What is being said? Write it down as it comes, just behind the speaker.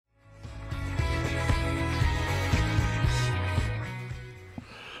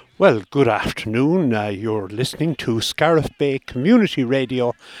Well, good afternoon. You're listening to Scariff Bay Community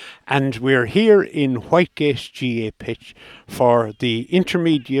Radio, and we're here in Whitegate GA pitch for the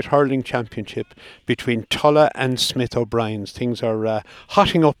Intermediate Hurling Championship between Tulla and Smith O'Brien's. Things are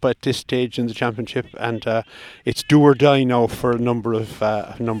hotting up at this stage in the championship, and it's do or die now for a number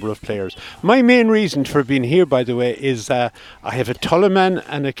of players. My main reason for being here, by the way, is I have a Tulla man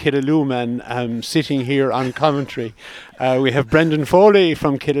and a Killaloe man sitting here on commentary. We have Brendan Foley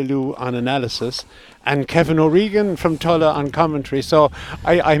from Killaloe on analysis and Kevin O'Regan from Tulla on commentary, so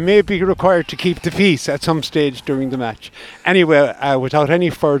I may be required to keep the peace at some stage during the match. Anyway, without any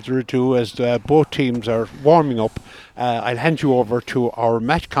further ado, as both teams are warming up, I'll hand you over to our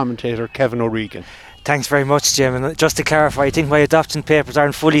match commentator, Kevin O'Regan. Thanks very much, Jim. And just to clarify, I think my adoption papers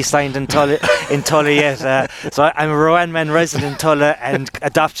aren't fully signed in Tulla yet. So I'm a Rowan man resident in Tulla, and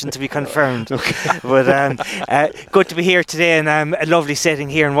adoption to be confirmed. Okay. But good to be here today, and a lovely setting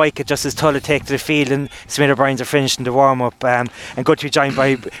here in Whitegate just as Tulla take to the field and Smith O'Brien's are finishing the warm-up. And good to be joined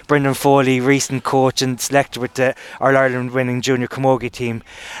by Brendan Foley, recent coach and selector with the All-Ireland winning junior camogie team.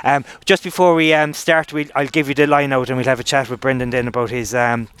 Just before we start, I'll give you the line out and we'll have a chat with Brendan then about his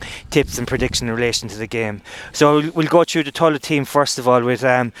tips and prediction in relation to the game. So we'll go through the Tulla team first of all, with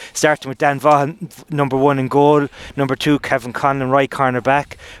starting with Dan Vaughan, number 1 in goal, number 2 Kevin Conlon, right corner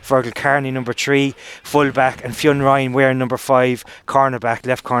back, Virgil Carney, number 3 full back, and Fionn Ryan wearing number 5 cornerback,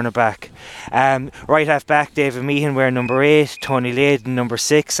 left cornerback. Right half back David Meehan wearing number 8, Tony Layden number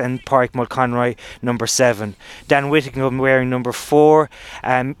 6, and Pádraig Mulconroy number 7. Dan Whittingham wearing number 4,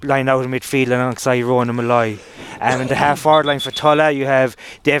 line out in midfield alongside Ronan Malloy. In the half forward line for Tulla you have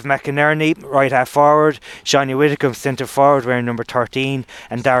Dave McInerney, right half forward, Shawnee Whitcomb centre forward wearing number 13,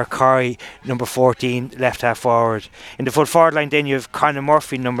 and Darragh Corey number 14 left half forward. In the full forward line then you have Conor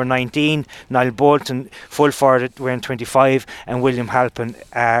Murphy number 19, Niall Bolton full forward wearing 25, and William Halpin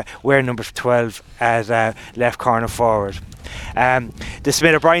wearing number 12 as left corner forward. The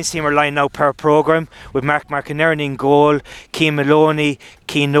Smith O'Brien's team are lined out per programme, with Mark McInerney in goal, Cian Maloney,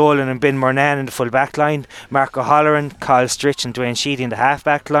 Cian Nolan and Ben Murnan in the full back line, Mark O'Halloran, Kyle Stritch and Dwayne Sheedy in the half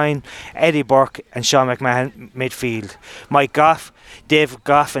back line, Eddie Burke and Sean McMahon midfield, Mike Goff, David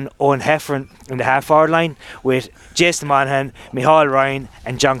Goff and Owen Heffron in the half forward line, with Jason Monaghan, Micheál Ryan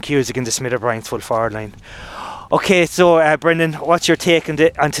and John Cusick in the Smith O'Brien's full forward line. Okay, so Brendan, what's your take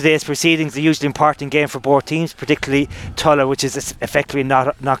on today's proceedings? A hugely important game for both teams, particularly Tulla, which is effectively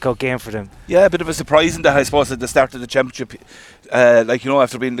a knockout game for them. Yeah, a bit of a surprise in that, I suppose, at the start of the championship.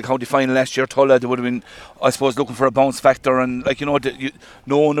 After being in the county final last year, Tulla, they would have been, I suppose, looking for a bounce factor, and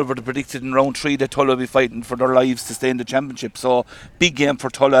no one ever predicted in round 3 that Tulla would be fighting for their lives to stay in the championship. So big game for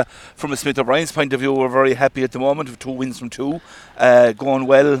Tulla. From a Smith O'Brien's point of view, we're very happy at the moment with 2 wins from 2, going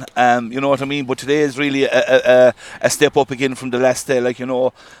well. You know what I mean? But today is really a step up again from the last day.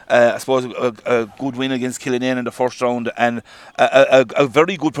 I suppose a good win against Killaloe in the first round, and a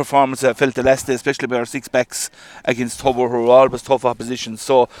very good performance I felt the last day, especially by our 6 backs against Tubber, who are always tough opposition.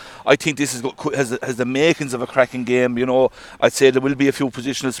 So I think this has the makings of a cracking game. I'd say there will be a few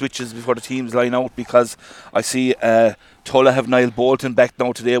positional switches before the teams line out, because I see Tulla have Niall Bolton back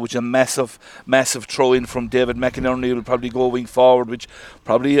now today, which is a massive throw in from David McInerney. Will probably go wing forward, which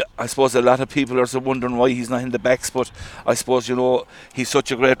probably, I suppose, a lot of people are wondering why he's not in the backs, but I suppose he's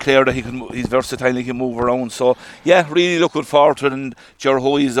such a great player that he's versatile, he can move around. So yeah, really looking forward to it. And Ger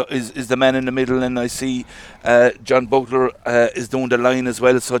Hoy is the man in the middle, and I see John Butler is doing the line as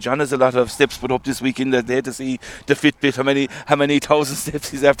well. So John has a lot of steps put up this weekend that day, to see the Fitbit how many thousand steps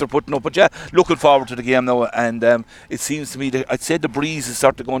he's after putting up. But yeah, looking forward to the game now, and it seems to me that I'd say the breeze is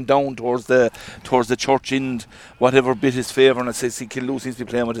starting going down towards the church end, whatever bit is favouring. I see Killaloe seems to be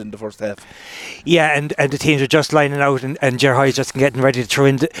playing with it in the first half. Yeah, and the teams are just lining out, and Ger Hoy just getting ready to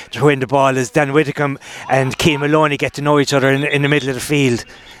throw in the ball as Dan Whitcomb and Cian Maloney get to know each other in the middle of the field.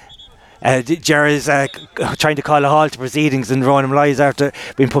 Ger is trying to call a halt to proceedings, and Ronan Malloy is after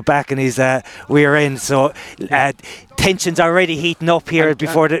being put back in his rear end. So tensions already heating up here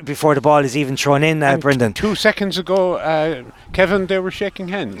before the ball is even thrown in, Brendan. 2 seconds ago, Kevin, they were shaking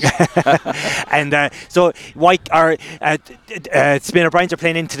hands. And so Smith O'Brien's are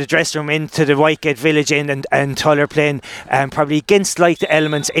playing into the dressing room, into the Whitegate Village Inn, and Tulla are playing probably against like the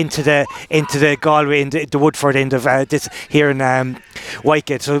elements into the Galway and the Woodford end of this here in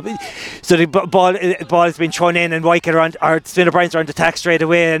Whitegate. So the ball has been thrown in, and Whitegate Smith O'Brien's are on the attack straight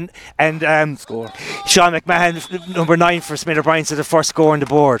away, and score. Sean McMahon, number 9 for Smith O'Brien's, to the first score on the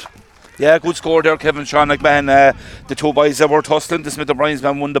board. Yeah, good score there, Kevin. Sean McMahon, the 2 boys that were tussling. The Smith O'Brien's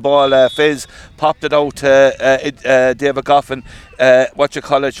man won the ball. Fez popped it out to David Goff, and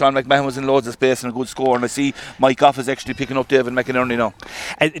Sean McMahon was in loads of space and a good score, and I see Mike Goff is actually picking up David McInerney now.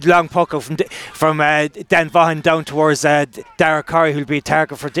 A long puck out from Dan Vaughan down towards Dara Curry, who'll be a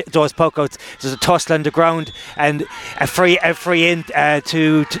target for those puck outs. There's a tussle on the ground and a free in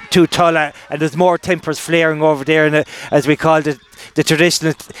to Tulla, and there's more timpers flaring over there, and as we called it, the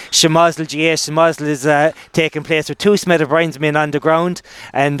traditional Shemazel GA Shemazel is taking place with two Smith O'Brien's men on the ground,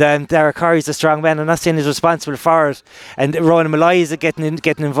 and Dara Curry's a strong man. I'm not saying he's responsible for it, and Ronan Malloy is getting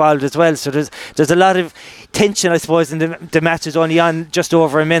involved as well. So there's a lot of tension, I suppose, and the match is only on just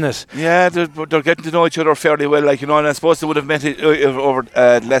over a minute. Yeah, they're getting to know each other fairly well, like, you know, and I suppose they would have met over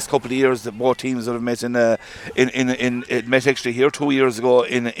the last couple of years. That both teams would have met it met actually here 2 years ago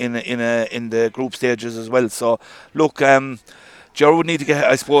in the group stages as well. So look, Gerard would need to get,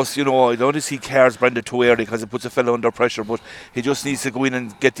 I suppose, you know, I don't want to see cars branded too early because it puts a fellow under pressure, but he just needs to go in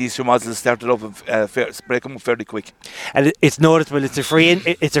and get these two models started up and break them up fairly quick. And it's noticeable, it's a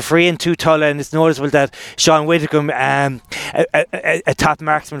free in to Tulla, and it's noticeable that Sean Whitcomb, a top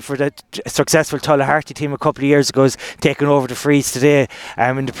marksman for the successful Tulla Harty team a couple of years ago, is taking over the frees today.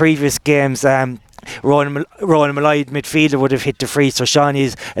 In the previous games, Ronan Malloy, midfielder, would have hit the free, so Sean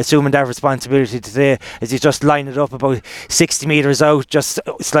is assuming that responsibility today as he just lined it up about 60 metres out, just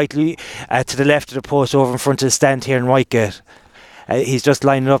slightly to the left of the post over in front of the stand here in Whitegate. He's just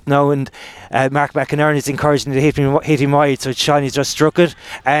lining up now, and Mark McInerney is encouraging to hit him wide, so Sean's just struck it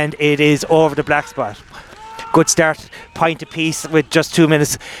and it is over the black spot. Good start, point apiece with just 2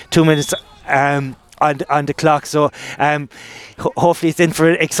 minutes on the clock, so hopefully it's in for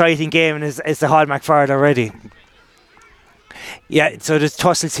an exciting game, and it's the hallmark for it already. Yeah, so there's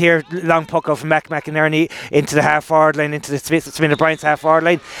tussles here, long puck out from McInerney into the half-forward line, into the Smith O'Brien's half-forward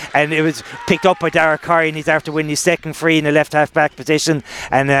line, and it was picked up by Dara Curry, and he's after winning his second free in the left half-back position,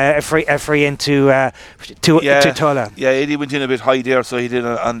 and a free into Tulla. Yeah, Eddie went in a bit high there, so he did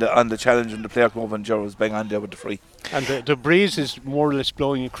on the challenge, and the player came over and Gerard was bang on there with the free. And the breeze is more or less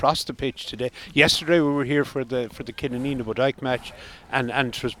blowing across the pitch today. Yesterday we were here for the Killanena Bodyke match, and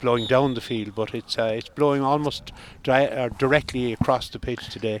it was blowing down the field, but it's blowing almost directly across the pitch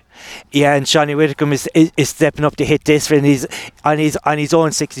today. Yeah, and Shawnee Whitcomb is stepping up to hit this, and he's on his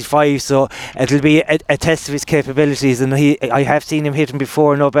own 65, so it'll be a test of his capabilities. And I have seen him hit him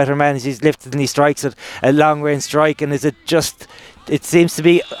before, no better man as he's lifted and he strikes it, a long range strike, and it seems to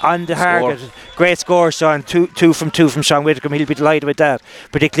be on the target. Great score, Sean. Two from Sean Whitcomb. He'll be delighted with that,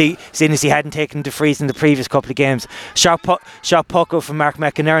 particularly seeing as he hadn't taken the frees in the previous couple of games. Shot puck out from Mark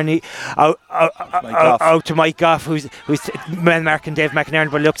McInerney out to Mike Goff, who's man marking Dave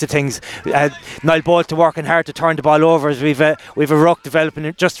McInerney by the looks of things. Niall Bolt working hard to turn the ball over, as we've a ruck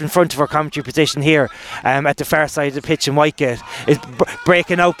developing just in front of our commentary position here at the far side of the pitch in Whitegate. It's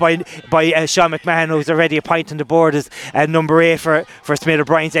breaking out by Sean McMahon, who's already a point on the board as number 8 for Smith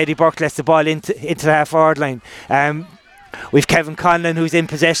O'Brien's. Eddie Burke lets the ball into the half-forward line. We've Kevin Conlon, who's in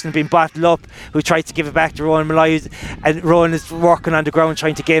possession, being bottled up, who tries to give it back to Rowan Malloy, and Rowan is working on the ground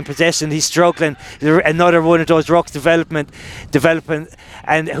trying to gain possession. He's struggling. Another one of those rucks development,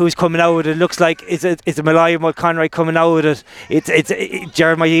 and who's coming out with it? Looks like is it Malloy or Mulconroy coming out with it?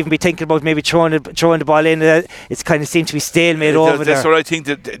 Jared might even be thinking about maybe throwing the ball in. It's kind of seems to be stalemate over there. That's what I think.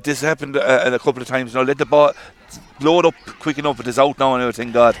 That this happened a couple of times. Now let the ball load up quick enough, but it's out now and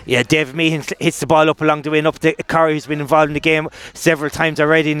everything. God. Yeah, David Meehan hits the ball up along the way and up to Curry, who's been involved in the game several times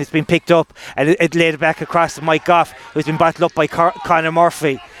already, and it's been picked up and it laid it back across to Mike Goff, who's been battled up by Conor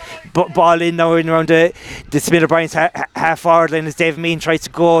Murphy. Ball in now in around the Smith O'Brien's half-forward line as David Meehan tries to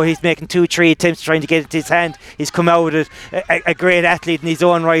go. He's making 2-3 attempts trying to get it to his hand. He's come out with it, a great athlete in his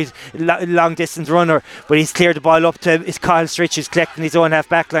own right, long distance runner, but he's cleared the ball up to his Kyle Stritch, who's collecting his own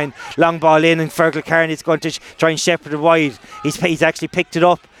half-back line. Long ball in, and Fergal Carney is going to try and shepherd it wide. He's actually picked it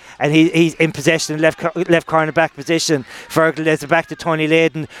up, and he's in possession in left corner back position. Fergal lays it back to Tony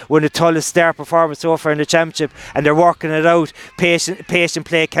Layden, one of Tulla's star performers so far in the championship, and they're working it out. Patient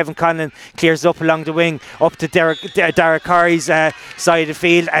play. Kevin Conlon clears up along the wing up to Dara Curry's side of the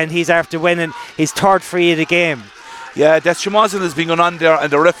field, and he's after winning his third free of the game. Yeah, that Shemazel has been going on there, and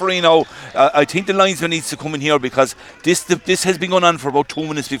the referee now, I think the linesman needs to come in here, because this has been going on for about 2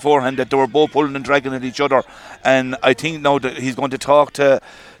 minutes beforehand, that they were both pulling and dragging at each other, and I think now that he's going to talk to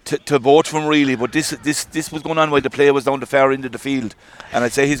both of them really, but this was going on while the player was down the far end of the field, and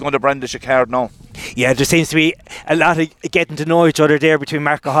I'd say he's going to brandish a card now. Yeah, there seems to be a lot of getting to know each other there between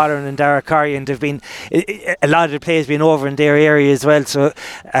Mark O'Halloran and Dara Curry, and there've been a lot of the players been over in their area as well, so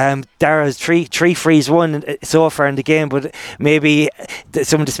Dara has three frees won so far in the game, but maybe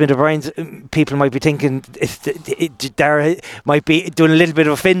some of the Smith O'Brien's people might be thinking if Dara might be doing a little bit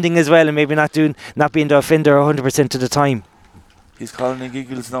of offending as well, and maybe not being the offender 100% of the time. He's calling in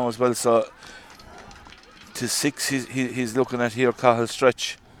giggles now as well. So to 6, he's looking at here. Cahill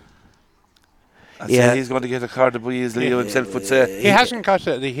stretch. I'd say he's going to get a card of as Leo himself would say. He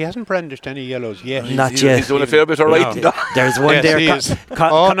hasn't brandished any yellows yet. Not yet. He's doing a fair bit of right. There's one there.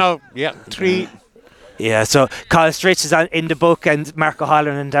 No, 3. Yeah, so Cahill Stretch is in the book, and Mark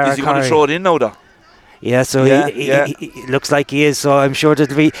O'Halloran and Dara. Is he going to throw it in now, though? Yeah, so he looks like he is. So I'm sure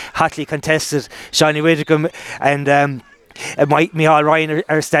it'll be hotly contested. Shawnee Whitcomb and Micheál Ryan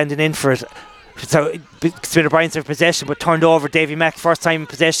are standing in for it. So Smith O'Brien's in possession, but turned over. Davy Mack first time in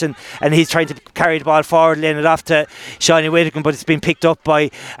possession, and he's trying to carry the ball forward, laying it off to Shawnee Whitcomb, but it's been picked up by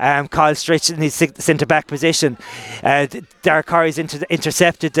Cahill Stretch in his centre back position. Derek Curry's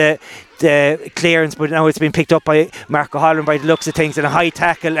intercepted the clearance, but now it's been picked up by Mark O'Halloran by the looks of things, and a high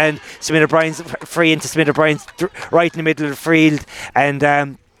tackle, and Smith O'Brien's free into Smith O'Brien's right in the middle of the field, and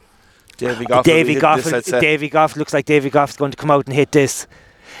Davy Goff looks like Davy Goff's going to come out and hit this.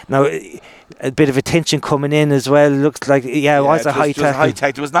 Now, a bit of attention coming in as well. Looks like, it was a high tackle.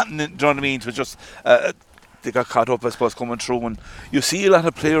 It was nothing, do you know what I mean? It was just, they got caught up, I suppose, coming through. And you see a lot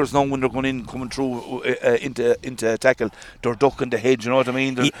of players now when they're going in, coming through into a tackle, they're ducking the head, you know what I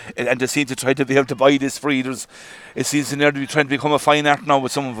mean? And they seem to try to be able to buy this free. It seems to be trying to become a fine art now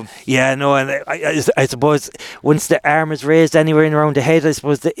with some of them. Yeah, no, and I suppose once the arm is raised anywhere in around the head, I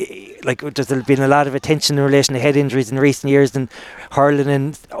suppose there's been a lot of attention in relation to head injuries in recent years, and hurling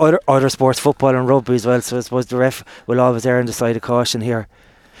and other sports, football and rugby as well. So I suppose the ref will always err on the side of caution here.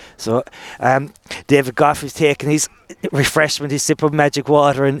 So David Goff is taking his refreshment, his sip of magic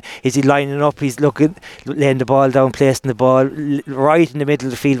water, and is he lining up? He's laying the ball down, placing the ball right in the middle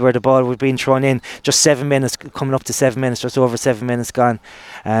of the field where the ball would be thrown in. Just 7 minutes, coming up to 7 minutes, just over 7 minutes gone.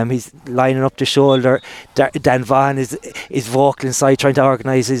 He's lining up the shoulder. Dan Vaughan is vocal inside, trying to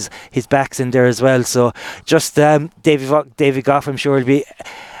organise his backs in there as well. So just David Goff, I'm sure, will be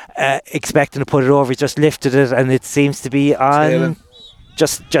expecting to put it over. He just lifted it, and it seems to be on.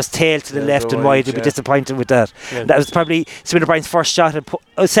 Just tail to the left and wide. He'd be disappointed with that. Yeah. That was probably Smith O'Brien's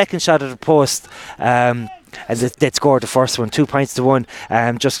second shot at the post, and they'd scored the first one, 2-1.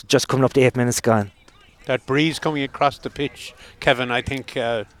 Just coming up to 8 minutes gone. That breeze coming across the pitch, Kevin, I think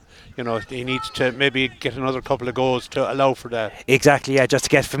he needs to maybe get another couple of goals to allow for that. Exactly, yeah, just to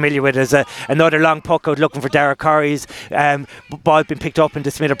get familiar with it. There's another long puck out looking for Derek Curry's ball been picked up into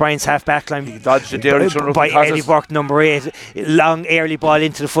Smith O'Brien's half back line. He dodged it by Eddie Burke, number 8. Long early ball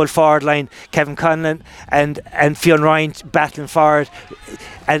into the full forward line. Kevin Conlon and Fionn Ryan battling forward,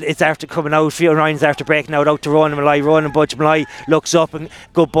 and it's after coming out. Fionn Ryan's after breaking out to Ronan Malloy. Ronan Budge Malloy looks up and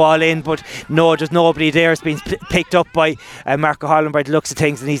good ball in, but no, there's nobody there. It's been picked up by Mark O'Halloran by the looks of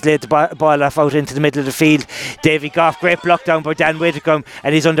things, and he's laid the ball off out into the middle of the field. Davy Goff, great block down by Dan Whitcomb,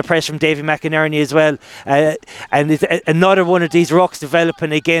 and he's under pressure from Davy McInerney as well. And it's another one of these rocks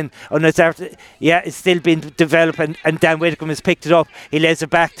developing again. And it's still been developing, and Dan Whitcomb has picked it up. He lays it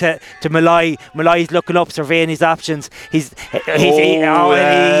back to Malloy. Malloy's looking up, surveying his options. He took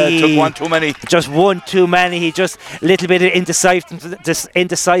one too many. Just one too many. He just a little bit of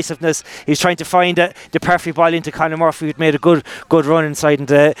indecisiveness. He's trying to find the perfect ball into Conor Murphy, who'd made a good run inside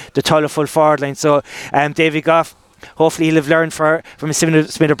into the Tulla full forward line. So Davy Goff, hopefully he'll have learned from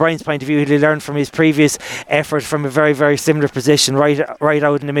Smith O'Brien's point of view. He'll learn from his previous effort from a very, very similar position right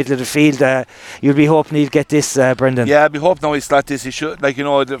out in the middle of the field. You'll be hoping he'll get this, Brendan. Yeah, I'll be hoping now he's got this. He should,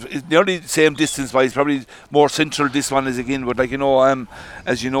 it's nearly same distance wise, probably more central this one is again, but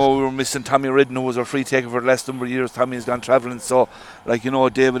as you know, we were missing Tommy Redden, who was our free taker for the last number of years. Tommy has gone travelling, so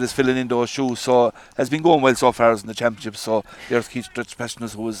David is filling in those shoes, so has been going well so far as in the championship. So there's Keith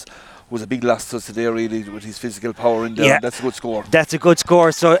Stretch-Peshness, who was a big loss to us today, really, with his physical power in there. Yeah, that's a good score. That's a good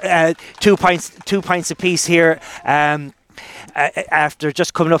score. So 2 points apiece here. After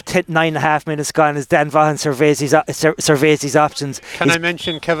just coming up 9.5 minutes gone, as Dan Vaughan surveys his options. Can I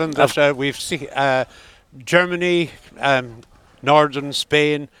mention, Kevin, that we've seen Germany, Northern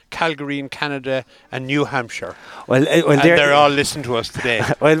Spain, Calgary in Canada, and New Hampshire. Well, they're all listening to us today.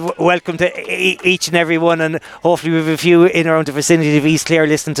 Well, welcome to each and every one, and hopefully we have a few in around the vicinity of East Clare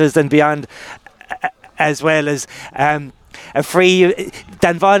listening to us and beyond, as well as a free.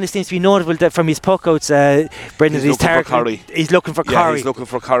 Dan Vaughan seems to be notable that from his puck outs, Brendan, he's looking for Curry. He's looking for Curry. He's looking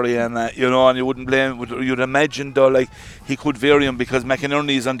for Curry, and and you wouldn't blame. You'd imagine though, he could vary him because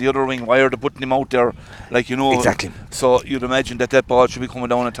McInerney's on the other wing. Why are they putting him out there? Exactly. So you'd imagine that ball should be coming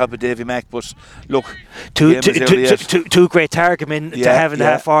down on top of Davy Mack. But look, two great target men to have in the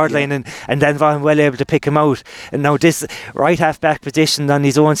half forward line, and Dan Vaughan well able to pick him out. And now this right half back position on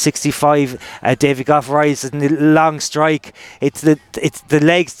his own 65, Davy Goff rises in the long strike. It's the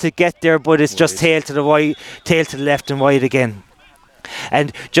legs to get there, but it's just tail to the left and wide again.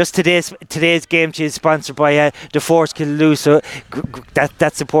 And just today's game is sponsored by the Force Killaloe, so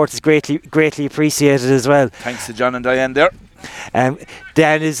that support is greatly appreciated as well. Thanks to John and Diane there.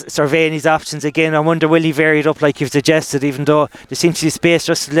 Dan is surveying his options again. I wonder, will he vary it up like you've suggested, even though there seems to be space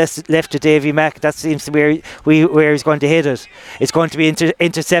just left to Davy Mack. That seems to be where he's going to hit it. It's going to be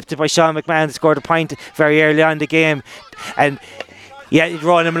intercepted by Sean McMahon, who scored a point very early on in the game. And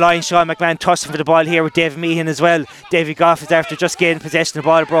rolling him a line, Sean McMahon tossing for the ball here with David Meehan as well. Davy Goff is after just getting possession of the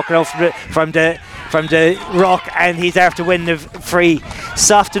ball, broken out from the ruck, and he's after winning the free.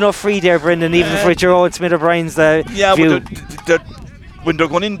 Soft enough free there, Brendan, even for your own Smith O'Brien's view. But when they're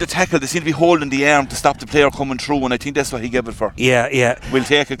going in to tackle, they seem to be holding the arm to stop the player coming through, and I think that's what he gave it for. Yeah. We'll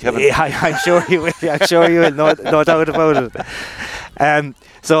take it, Kevin. Yeah, I'm sure he will. No doubt about it.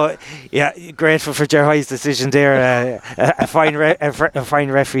 So, grateful for Ger Hoy's decision there. A fine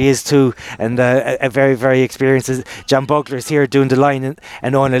referee is too, and a very, very experienced. John Bugler is here doing the line,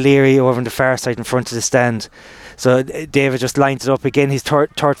 and Owen O'Leary over on the far side in front of the stand. So David just lines it up again. He's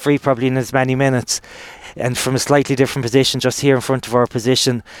third free probably in as many minutes, and from a slightly different position, just here in front of our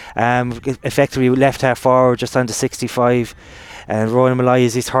position. Effectively left half forward, just under 65. And Rowan Malloy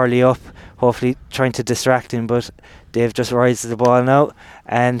is hurley up, hopefully trying to distract him, but Dave just rises the ball now,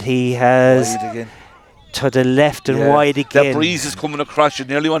 and he has to the left and wide again. The breeze is coming across. You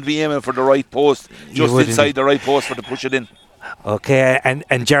nearly want to be aiming for the right post, just inside the right post for to push it in. Okay,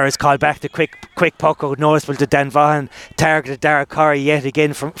 and Gerard's called back the quick puck out, noticeable to Dan Vaughan, targeted Dara Corey yet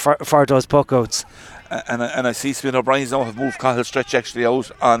again for those puck outs. And I see Smith O'Brien's now have moved Cahill Stretch actually out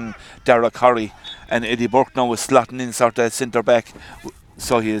on Dara Corey, and Eddie Burke now is slotting in sort of centre back.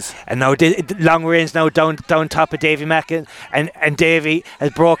 So he is. And now long range now down top of Davy Mack, and Davy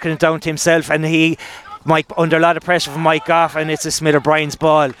has broken it down to himself, and he Mike under a lot of pressure from Mike Goff, and it's a Smith O'Brien's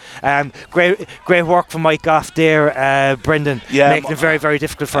ball. Great work from Mike Goff there, Brendan. Making it very, very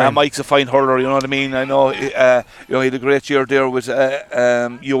difficult for him. Mike's a fine hurler, you know what I mean. I know, he had a great year there with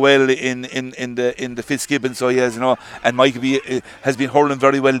UL in the Fitzgibbon, so he has, and Mike has been hurling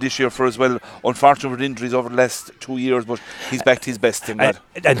very well this year for as well. Unfortunate with injuries over the last 2 years, but he's back to his best in that.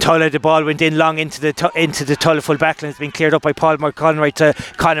 And Tulla, the ball went in long into the Tulla full back line. It's been cleared up by Paul McConroy to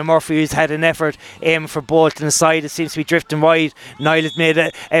Conor Murphy, who's had an effort aiming for Bolt on the side. It seems to be drifting wide. Niall has made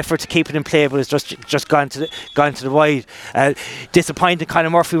an effort to keep it in play, but it's just gone to the wide. Disappointing. Conor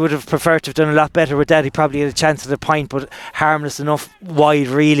Murphy would have preferred to have done a lot better with that. He probably had a chance at a point, but harmless enough wide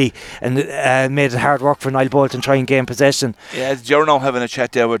really, and made it hard work for Niall Bolt and try and gain possession. Yeah, you're now having a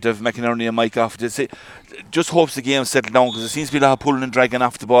chat there with Dev McInerney and Mike Goff. Just hopes the game settle down, because it seems to be a lot of pulling and dragging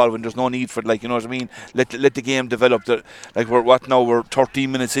off the ball when there's no need for it, you know what I mean. Let the game develop. We're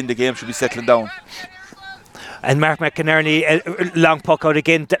 13 minutes in, the game should be settling down. And Mark McInerney, long puck out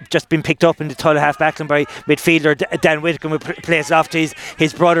again, just been picked up in the Tulla half backline by midfielder Dan Whitcomb, who plays it off to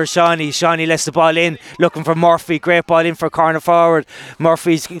his brother Shawnee. Shawnee lets the ball in, looking for Murphy. Great ball in for corner forward.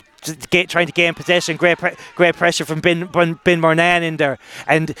 Murphy's trying to gain possession. Great pressure from Ben Mornan in there,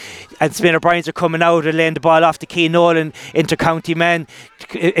 and Smith O'Brien's are coming out and laying the ball off to Keane Nolan into County Man.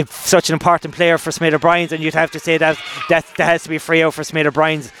 It's such an important player for Smith O'Brien's, and you'd have to say that has to be a free out for Smith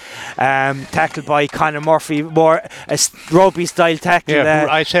O'Brien's. Tackled by Conor Murphy, more a rugby style tackle.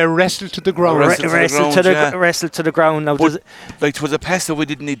 I say wrestle to the ground. Wrestle to the ground. Now, but, it was a pass that we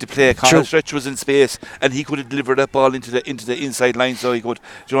didn't need to play. Conor Stretch was in space, and he could have delivered that ball into the inside line, so he could.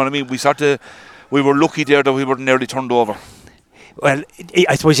 Do you know what I mean? We were lucky there that we were nearly turned over. Well,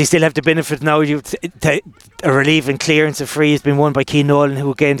 I suppose you still have the benefit now. A relieving clearance of free has been won by Keane Nolan,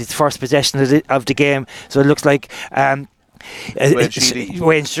 who gained his first possession of the game. So it looks like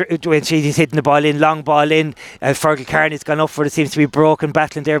Wayne Sheedy's hitting the ball in, long ball in. Fergal Carney's gone up for it. It seems to be broken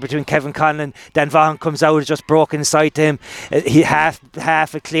battling there between Kevin Conlon. Dan Vaughan comes out, just broken inside to him. He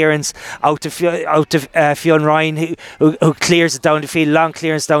half a clearance out to Fionn Ryan, who clears it down the field. Long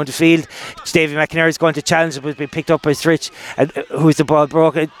clearance down the field. Davy McInerney's going to challenge it, but it's been picked up by Stritch, who's the ball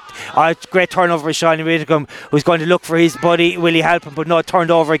broken. Great turnover by Shawnee Whitcomb, who's going to look for his buddy. Will he help him? But no,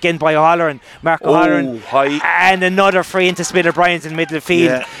 turned over again by O'Halloran, Mark O'Halloran, and another free into Smith O'Brien's in the middle of the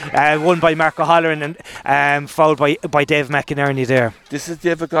field. Won by Mark O'Halloran and fouled by Dave McInerney there. This is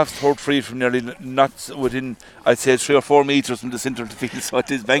David Goff's third free from nearly not within, I'd say, 3 or 4 metres from the centre of the field, so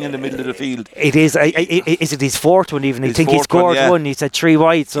it is bang in the middle of the field. It is. Is it his fourth one even? I think he scored one. He said 3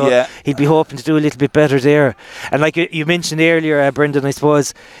 wide, so he'd be hoping to do a little bit better there. And like you mentioned earlier, Brendan, I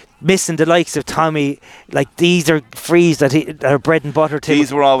suppose missing the likes of Tommy. Like, these are frees that are bread and butter to him.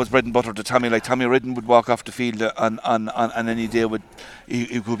 These were always bread and butter to Tommy. Like, Tommy Redden would walk off the field on any day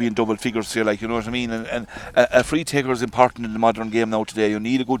he could be in double figures here, like, you know what I mean. And a free taker is important in the modern game now today. You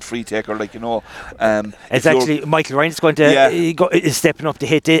need a good free taker, like, you know. It's actually Michael Ryan is going to is stepping up to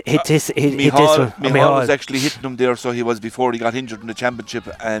hit this one. Mihal was actually hitting him there, so he was before he got injured in the championship,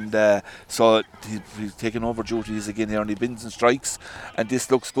 and so he's taking over duties again here, and he bins and strikes, and this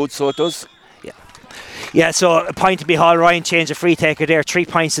looks good, so it does. Yeah, so a point to Mihal Ryan, change of free taker there, 3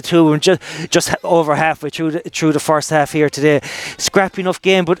 points to 2, and just over halfway through the first half here today. Scrappy enough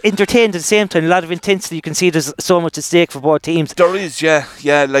game, but entertained at the same time. A lot of intensity. You can see there's so much at stake for both teams. There is, yeah.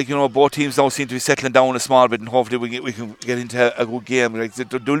 Like, you know, both teams now seem to be settling down a small bit, and hopefully we can get into a good game. Like,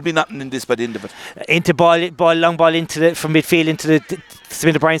 there'll be nothing in this by the end of it. Into long ball from midfield into the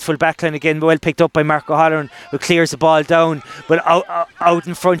Smith O'Brien's full backline again, well picked up by Mark O'Halloran, who clears the ball down, but out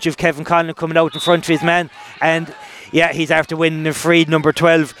in front of Kevin Conlon, coming out in front of his man, and yeah, he's after winning the free, number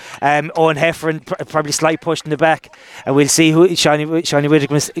 12, Owen Heffernan, probably slight push in the back, and we'll see who Shawnee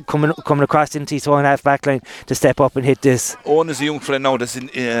Whittaker is coming across into his own half back line to step up and hit this. Owen is a young friend now that's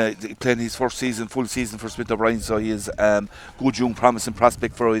playing his first season, full season for Smith O'Brien, so he is good young promising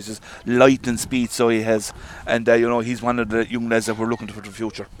prospect for his lightning speed, so he has, and you know, he's one of the young lads that we're looking for the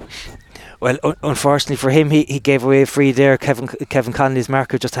future. Well, unfortunately for him, he gave away a free there. Kevin Connolly's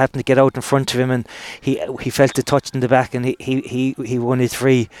marker just happened to get out in front of him, and he felt the touch in the back, and he won his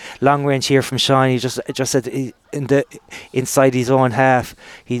free. Long range here from Sean. He just said inside his own half.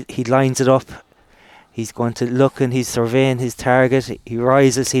 He lines it up. He's going to look, and he's surveying his target. He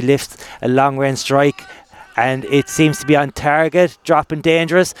rises. He lifts a long range strike, and it seems to be on target, dropping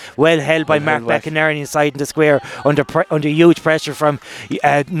dangerous, well held by Mark McInerney inside in the square under huge pressure from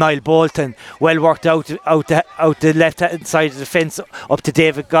Niall Bolton. Well worked out the left hand side of the fence up to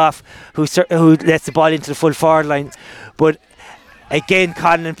David Goff, who lets the ball into the full forward line, but again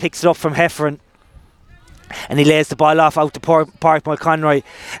Conlon picks it up from Heffernan, and he lays the ball off out to Parkmore Conroy,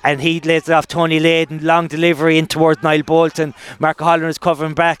 and he lays it off Tony Layden, long delivery in towards Niall Bolton. Mark Holland is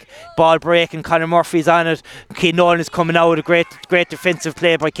covering back, ball breaking, Conor Murphy's on it, Cian Nolan is coming out, a great defensive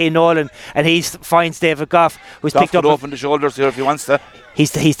play by Cian Nolan, and he finds David Goff, who's picked up open the shoulders here if he wants to.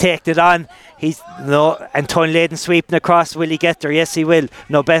 He's taken it on. And Tony Layden sweeping across. Will he get there? Yes, he will.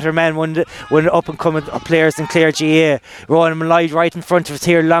 No better man, one up and coming players than Clare GA. Ronan Malloy right in front of us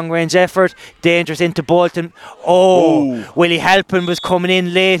here. Long range effort. Dangerous into Bolton. Willie Halpin was coming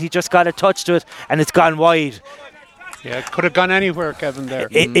in late. He just got a touch to it, and it's gone wide. Yeah, it could have gone anywhere, Kevin, there.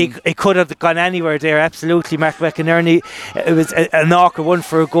 It could have gone anywhere there, absolutely. Mark McInerney, it was an awkward one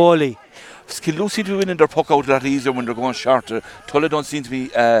for a goalie. Killaloe seem to be winning their puck out a lot easier when they're going short. Tulla don't seem to be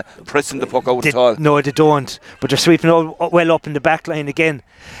pressing the puck out at all. No, they don't. But they're sweeping well up in the back line again.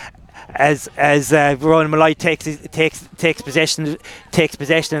 As Ronan Malloy takes possession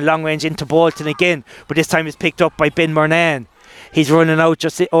in long range into Bolton again. But this time it's picked up by Ben Murnane. He's running out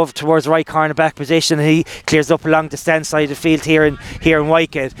just over towards right corner back position, and he clears up along the stand side of the field here in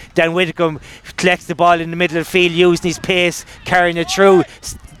Whitegate. Dan Whitcomb collects the ball in the middle of the field using his pace, carrying it through.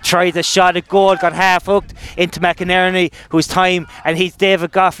 Tried a shot at goal, got half hooked into McInerney, whose time, and he's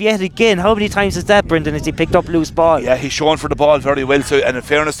David Goff yet again. How many times is that, Brendan, as he picked up loose ball? Yeah, he's shown for the ball very well, so, and in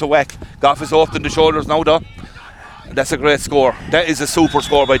fairness to Weck, Goff is off in the shoulders now though. That's a great score. That is a super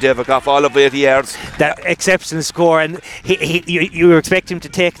score by David Goff, all of 80 yards. That exceptional score, and you were expecting him to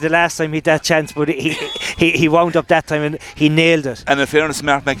take the last time he had that chance, but he wound up that time and he nailed it. And in fairness to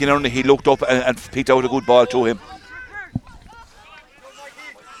Mark McInerney, he looked up and picked out a good ball to him.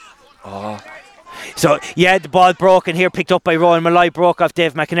 So yeah, the ball broken here, picked up by Rowan Malloy, broke off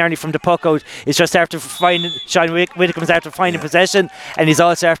Dave McInerney from the puck out. It's just after finding Sean Whittaker's after finding possession, and he's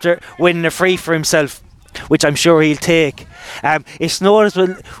also after winning a free for himself, which I'm sure he'll take. It snows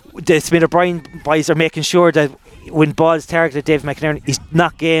when the Smith O'Brien boys are making sure that when ball is targeted, Dave McInerney, he's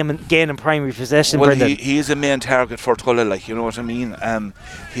not gaining primary possession. Well, he is a main target for Tulla, like, you know what I mean.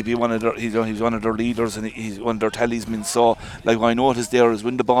 He'd be one of their, he's one of their leaders, and he's one of their talismans. So, like, what I noticed there is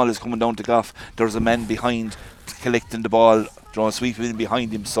when the ball is coming down to Goff, there's a man behind collecting the ball, sweeping in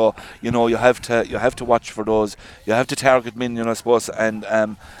behind him. So, you know, you have to watch for those. You have to target men, you know, I suppose, and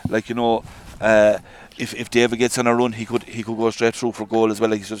like, you know. if David gets on a run, he could go straight through for goal as well.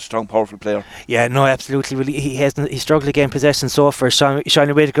 Like, he's such a strong, powerful player. Yeah, no, absolutely. Well, he struggled to gain possession so far.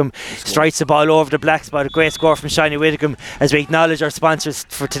 Shiny Whitcomb strikes the ball over the black spot. A great score from Shiny Whitcomb. As we acknowledge our sponsors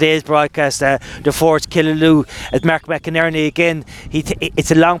for today's broadcast, the Forge, Killaloe, as Mark McInerney again.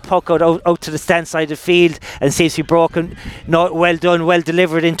 It's a long puck out to the stand side of the field and seems to be broken. No, well done, well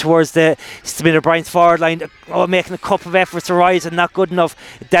delivered in towards the Smith O'Brien's forward line. Making a couple of efforts to rise and not good enough.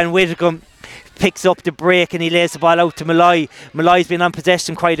 Dan Whitcomb picks up the break and he lays the ball out to Malloy. Malloy's been on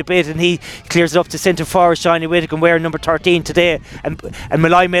possession quite a bit and he clears it up to centre forward Shiny Whitcomb, wearing number 13 today, and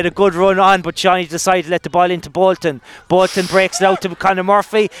Malloy made a good run on, but Shiny decided to let the ball into Bolton. Bolton breaks it out to Conor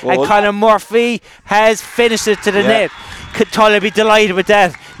Murphy, and Conor Murphy has finished it to the net. Tulla be delighted with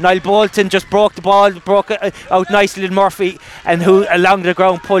that. Niall Bolton just broke the ball, broke it out nicely to Murphy, and who along the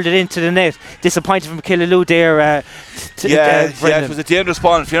ground pulled it into the net. Disappointed from Killaloe there. It was a dangerous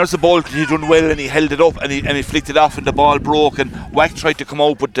ball. In fairness to Bolton, he done well and he held it up and he flicked it off and the ball broke, and Wack tried to come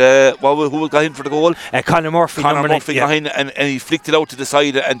out, but who got in for the goal? Conor Murphy got in and he flicked it out to the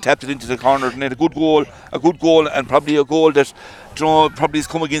side and tapped it into the corner, and had a good goal, and probably a goal that probably has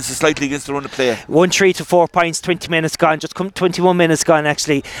come slightly against the run of play. 1-3 to 4 points, 20 minutes gone, 21 minutes gone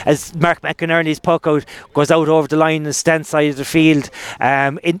actually, as Mark McInerney's puck goes out over the line in the stand side of the field.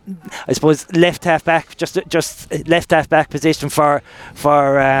 I suppose left half back, just left half back position for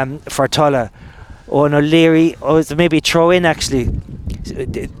Tulla. Owen O'Leary, it's maybe a throw in actually.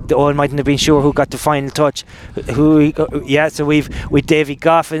 Owen mightn't have been sure who got the final touch. So we've Davy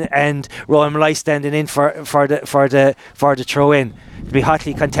Goff and Rowan Malloy standing in for the throw in. It'll be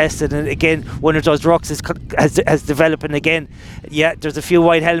hotly contested, and again one of those rucks has developed, and again there's a few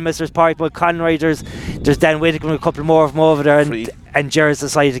white helmets. There's Parkwood Conroy, there's Dan Whitcomb, a couple more of them over there, and Gerrard's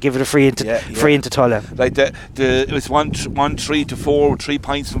decided to give it a free into Tulla. Like it was 1-3 to 4, 3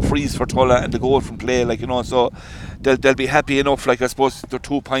 points from frees for Tulla and the goal from play. So they'll be happy enough. Like, I suppose they're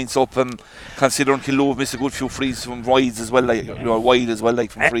 2 points up, and considering Killaloe missed a good few frees from wides as well, wide as well,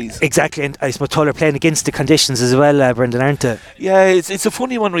 from frees. Exactly, and I suppose Tulla playing against the conditions as well, Brendan, aren't they? Yeah, it's a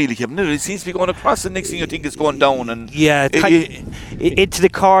funny one really, Kevin. It seems to be going across, and next thing you think it's going down, and into the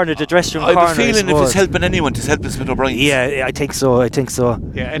corner, the dressing room corner. I have a feeling if it's helping anyone, it's helping Smith O'Brien. Yeah, I think so.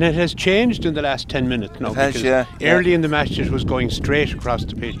 Yeah, and it has changed in the last 10 minutes now. Early in the match it was going straight across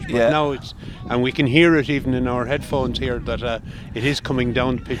the pitch, but now and we can hear it even in our headphones here, that it is coming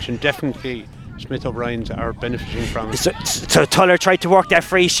down the pitch, and definitely Smith O'Brien's are benefiting from it. So Tulla tried to work that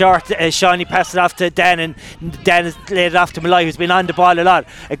free short. Shawnee passed it off to Dan, and Dan has laid it off to Malloy, who's been on the ball a lot.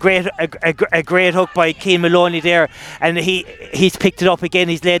 A great hook by Keane Maloney there, and he's picked it up again.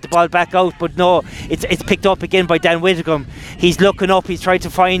 He's laid the ball back out, but no, it's picked up again by Dan Whitcomb. He's looking up. He's trying to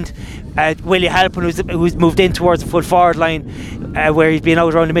find Willie Halpin, who's moved in towards the full forward line, where he's been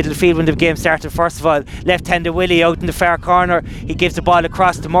out around the middle of the field when the game started. First of all, left-handed Willie out in the far corner. He gives the ball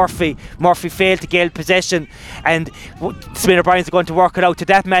across to Murphy. Murphy failed to gain possession, and Smith O'Brien's going to work it out to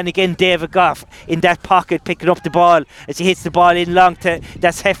that man again, David Goff, in that pocket, picking up the ball as he hits the ball in long to,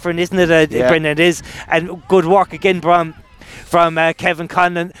 that's Heffron, isn't it, Brendan? It is, and good work again from Kevin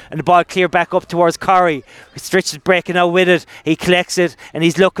Conlon, and the ball clear back up towards Corrie. Stritch is breaking out with it. He collects it and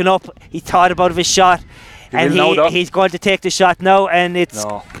he's looking up. He thought about his shot, and he's going to take the shot now, and it's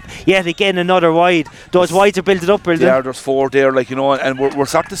yet again another wide. Those wides are built up, Brendan. Yeah, there's 4 there, and we're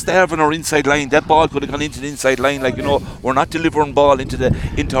sort of starving our inside line. That ball could have gone into the inside line, we're not delivering ball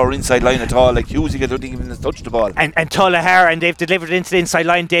into our inside line at all. Hughes, I don't think even has touched the ball. And Tulla and they've delivered it into the inside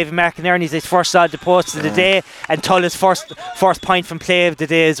line. David McInerney's his first side the post of the day, and Tulla's first point from play of the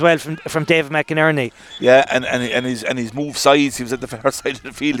day as well from David McInerney. Yeah, and his move sides, he was at the far side of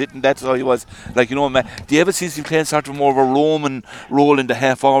the field hitting that, so he was David seems to be playing sort of more of a Roman role in the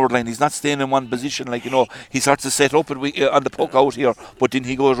half forward line. He's not staying in one position, he starts to set up on the puck out here, but then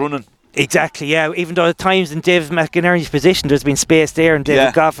he goes running. Exactly, yeah. Even though at times in David McInerney's position there's been space there, and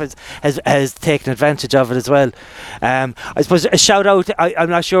David Goff has taken advantage of it as well. I suppose a shout out, I'm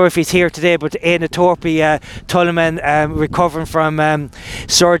not sure if he's here today, but Éanna Torpy, Tullaman, recovering from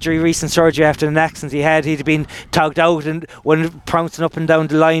recent surgery after an accident he had. He'd been tugged out and pouncing up and down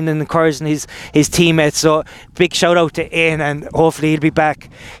the line and encouraging his teammates. So big shout out to Éanna, and hopefully he'll be back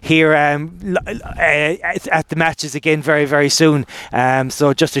here at the matches again very, very soon.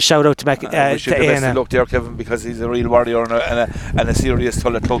 So just a shout out to I wish you the best of luck there, Kevin, because he's a real warrior and a serious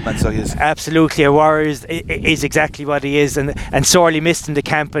Tulla clubman, so he is. Absolutely, a warrior is exactly what he is, and sorely missed in the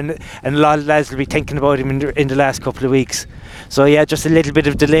camp, and a lot of lads will be thinking about him in the last couple of weeks. So yeah, just a little bit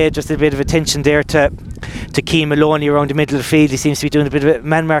of delay, just a bit of attention there to Keane Maloney around the middle of the field. He seems to be doing a bit of a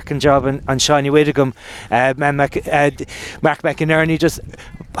man marking job on Shiny Whitcomb. Mark McInerney just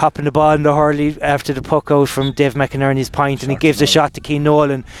hopping the ball in the hurley after the puck out from Dave McInerney's point, and he gives a shot to Keane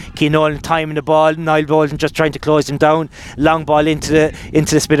Nolan. Keane Nolan timing the ball, Niall Bolton just trying to close him down. Long ball into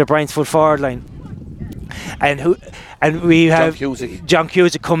the Smith O'Brien's full forward line. And we have John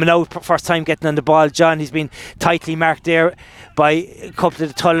Cusick coming out, first time getting on the ball. John, he's been tightly marked there by a couple of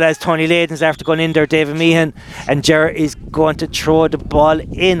the Tulla lads. Tony Layden's after going in there, David Meehan, and Ger is going to throw the ball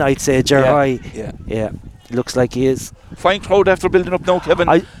in, I'd say. Ger high. Yeah. Looks like he is. Fine crowd after building up now, Kevin.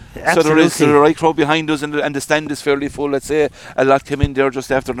 So there is the right crowd behind us, and the stand is fairly full. Let's say a lot came in there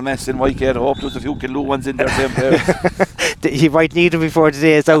just after the mess in Whitegate. I hope there's a few Killaloe ones in there. Same players. He might need him before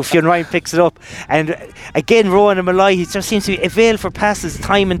today is out. Fionn Ryan picks it up, and again Rowan and Malloy, he just seems to avail for passes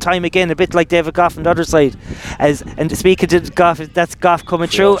time and time again, a bit like David Goff on the other side. And speaking to Goff, that's Goff coming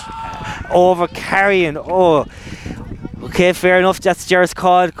through, over carrying. Okay, fair enough. That's Gerard's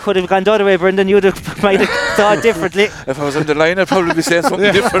call. Could have gone the other way, Brendan. Might have thought differently. If I was on the line, I'd probably be saying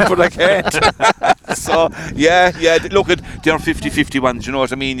something different, but I can't. So, yeah. Look, they're 50-50 ones. You know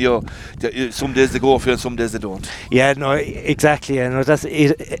what I mean? Some days they go for you, and some days they don't. Yeah, no, exactly. I know that's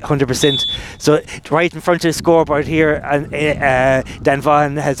 100%. So, right in front of the scoreboard here, and Dan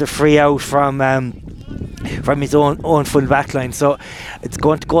Vaughan has a free out from his own full back line, so it's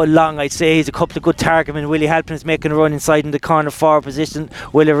going to go long. I'd say he's a couple of good target men. Willie Halpin is making a run inside in the corner forward position.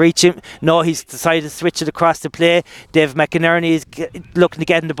 Will he reach him? No, he's decided to switch it across the play. Dave McInerney is looking to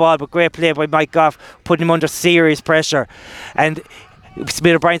get in the ball, but great play by Mike Goff, putting him under serious pressure. And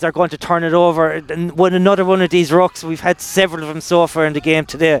Smith O'Brien's are going to turn it over, and another one of these rucks. We've had several of them so far in the game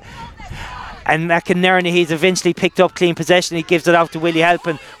today. And McInerney, he's eventually picked up clean possession. He gives it out to Willie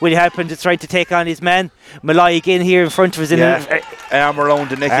Halpin. Willie Halpin is trying to take on his man. Malloy again here in front of us. Arm around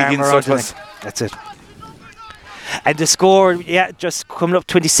the neck again. That's it. And the score, just coming up,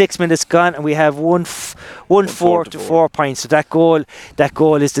 26 minutes gone, and we have 1-4 to 4 points. So that goal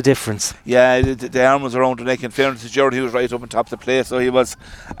is the difference. Yeah, the arm was around the neck. In fairness to Gerard, he was right up on top of the play, so he was,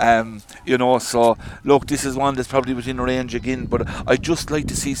 so look, this is one that's probably within range again, but I'd just like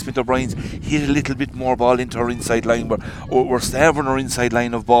to see Smith O'Brien's hit a little bit more ball into our inside line. We're starving our inside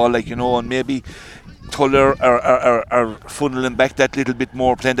line of ball, and maybe Tulla are funneling back that little bit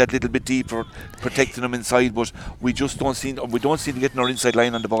more, playing that little bit deeper, protecting them inside, but we don't seem to get our inside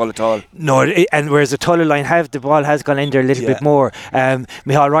line on the ball at all. No, and whereas the Tulla line the ball has gone in there a little bit more.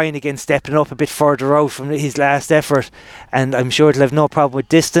 Micheál Ryan again stepping up a bit further out from his last effort, and I'm sure it'll have no problem with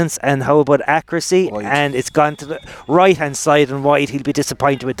distance. And how about accuracy? Wide. And it's gone to the right hand side and wide. He'll be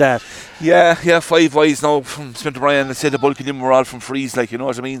disappointed with that. Yeah, 5 wides now from Smith O'Brien. I said the bulk of them were all from frees, you know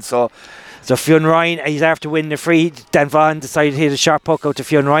what I mean. So Fionn Ryan, he's after winning the free. Dan Vaughan decided to hit a sharp puck out to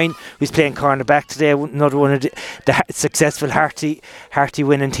Fionn Ryan, who's playing cornerback today. Another one of the successful Harty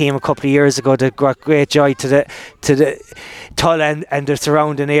winning team a couple of years ago that brought great joy to the Tulla and the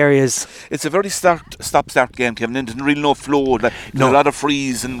surrounding areas. It's a very stop-start game, Kevin. There's really no flow. There's a lot of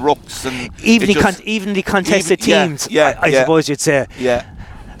frees and rucks and evenly contested teams. I suppose you'd say. Yeah.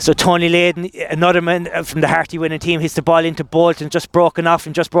 So Tony Layden, another man from the Harty winning team, hits the ball into Bolton, just broken off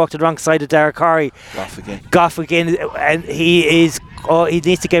and just broke to the wrong side of Derek Corey. Goff again, and he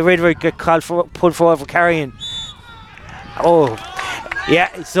needs to get rid of it, get pulled forward for carrying.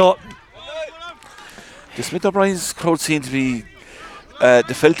 So the Smith O'Brien's crowd seemed to be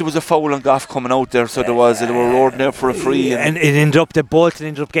they felt there was a foul on Goff coming out there, so they were roaring there for a free, and it ended up that Bolton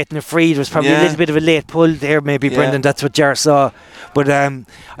ended up getting a free. There was probably a little bit of a late pull there, maybe. Brendan, that's what Jar saw. But I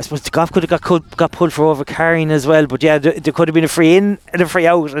suppose Goff could have got pulled for over carrying as well. But there could have been a free in and a free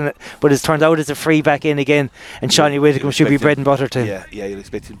out, but it's turned out as a free back in again. And Shawnee Whitcomb should be bread and butter to him. Yeah, you'd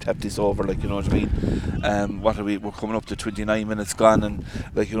expect him to tap this over, you know what I mean. We're coming up to 29 minutes gone, and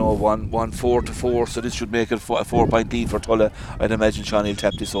 1-4 to 4, so this should make it a 4-point lead for Tulla. I'd imagine Shawnee will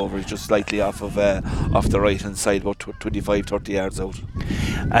tap this over. He's just slightly off the right hand side, about 25-30 yards out.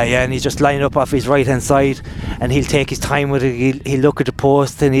 And he's just lining up off his right hand side, and he'll take his time with it. He'll look at the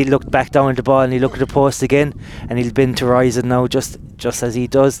post, and he'll look back down at the ball, and he'll look at the post again, and he'll bend to rise it now just as he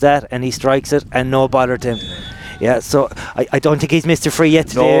does that, and he strikes it, and no bother to him. Yeah, so I don't think he's missed a free yet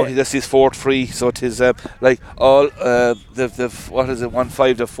today. No, that's his fourth free. So it is the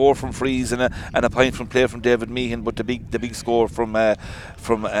 1-5 to 4 from frees and a point from play from David Meehan, but the big score from Colin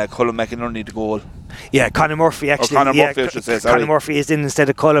McInerney, the goal. Yeah, Conor Murphy actually. Conor Murphy, I should say. Conor Murphy is in instead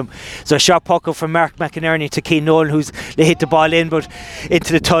of Cullum. So a shot puck up from Mark McInerney to Keane Nolan, they hit the ball in, but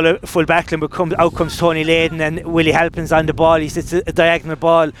into the Tulla full backline. But out comes Tony Layden, and Willie Halpin's on the ball. He sits a diagonal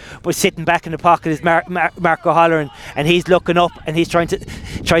ball, but sitting back in the pocket is Mark O'Halloran, and he's looking up and he's trying to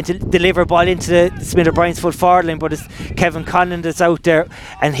deliver a ball into the Smith O'Brien's full forward line, but it's Kevin Conlon that's out there,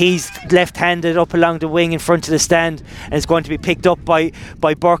 and he's left-handed up along the wing in front of the stand, and it's going to be picked up by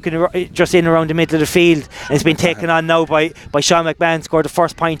Burke just in around the middle of the field, and it's been taken on now by Sean McMahon. Scored the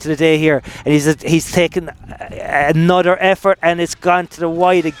first point of the day here, and he's taken another effort, and it's gone to the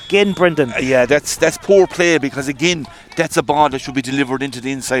wide again, Brendan. Yeah, that's poor play, because again, that's a ball that should be delivered into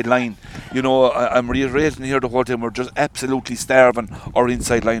the inside line. You know, I'm reiterating here the whole time, we're just absolutely starving our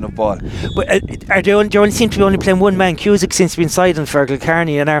inside line of ball. But they only seem to be only playing one man. Cusick seems to be inside on Fergal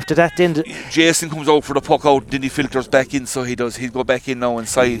Carney, and after that then Jason comes out for the puck out, then he filters back in, so he'd go back in now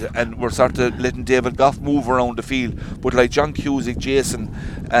inside, and we're sort of letting David Goff move around the field. But like John Cusick, Jason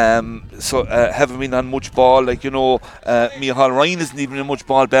haven't been on much ball, like, you know, Micheál Ryan isn't even in much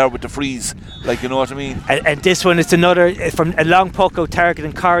ball there with the freeze, like, you know what I mean. And this one, it's another from a long puck out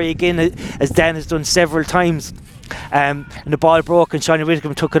targeting Corey again, as Dan has done several times. And the ball broke, and Shawnee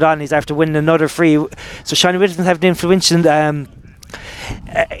Whitcomb took it on. He's after winning another free. So Shawnee Whitcomb have an influential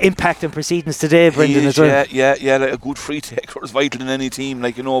impact on proceedings today, Brendan, as well. Yeah, like a good free taker is vital in any team,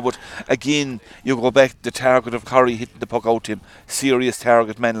 like, you know. But again, you go back, the target of Corey hitting the puck out to him, serious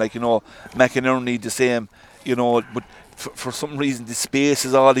target man, like, you know. McInerney the same, you know. But for some reason the space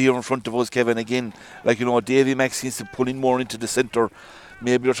is all here in front of us, Kevin. Again, like, you know, Davy Mack seems to pull in more into the centre.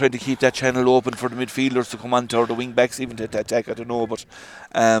 Maybe they're trying to keep that channel open for the midfielders to come onto, or the wing backs even to attack, I don't know. But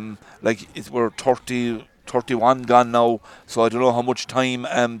we're 31 gone now, so I don't know how much time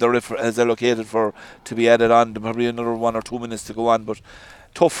the ref has allocated for to be added on. There's probably another 1 or 2 minutes to go on, but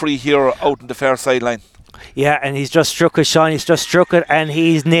tough free here out in the far sideline. Yeah, and he's just struck it, Sean. He's just struck it, and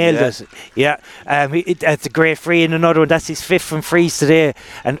he's nailed it. Yeah, that's a great free in another one. That's his 5th from frees today,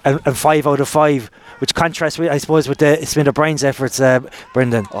 and 5 out of 5, which contrasts with, I suppose, with the Smith O'Brien's efforts,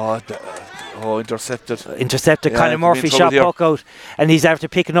 Brendan. Intercepted. Yeah, Conor Murphy shot puck out, and he's after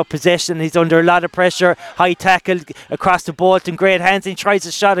picking up possession. He's under a lot of pressure. High tackle across the Bolton, great hands, and he tries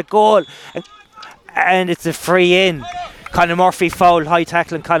a shot at goal, and it's a free in. Conor Murphy foul, high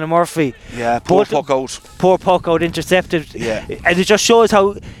tackling Conor Murphy. Yeah, poor puck out, intercepted. Yeah. And it just shows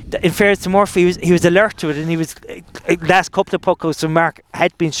how, in fairness to Murphy, he was alert to it, and he was last couple of puck outs from Mark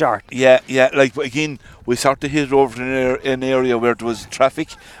had been short. Yeah, like, again, we sort of hit it over an area where there was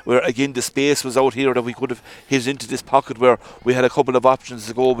traffic, where again the space was out here that we could have hit into this pocket where we had a couple of options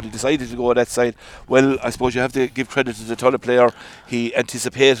to go, but he decided to go that side. Well, I suppose you have to give credit to the Tulla player. He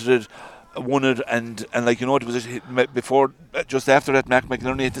anticipated it, won it, and like, you know, there was before, just after that, Mark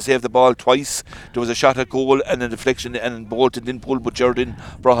McInerney had to save the ball twice. There was a shot at goal and a deflection, and Bolton didn't pull, but Jordan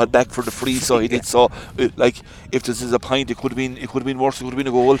brought it back for the free, so he did. So like, if this is a point, it could have been worse. It could have been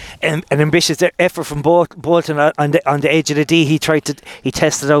a goal. An ambitious effort from Bolton on the edge of the D. He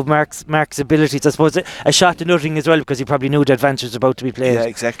tested out Mark's abilities. I suppose a shot to nothing as well, because he probably knew the advantage was about to be played. Yeah,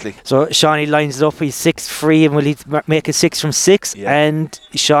 exactly. So Shawnee lines it up. He's 6 free, and will he make a 6 from 6? Yeah. And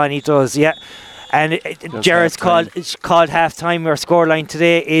Shawnee does. Yeah. And Jared's called half time. Our scoreline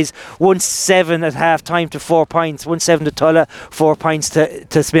today is 1-7 at half time to 4 points. 1-7 to Tulla, 4 points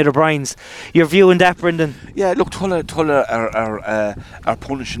to Smith O'Brien's. Your view on that, Brendan? Yeah, look, Tulla are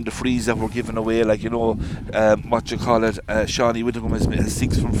punishing the frees that were given away. Like, you know, Shawnee Whitcomb has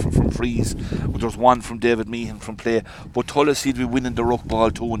 6 from frees. There's 1 from David Meehan from play. But Tulla seem to be winning the ruck ball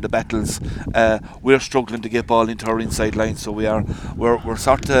too in the battles. We're struggling to get ball into our inside line, so we're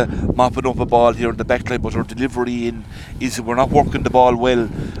sort of mopping up a ball here in the back line, but our delivery is we're not working the ball well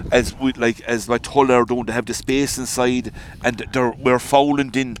as Tulla are doing. They have the space inside, and we're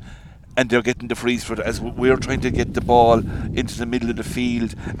fouling in, and they're getting the freeze for it, as we're trying to get the ball into the middle of the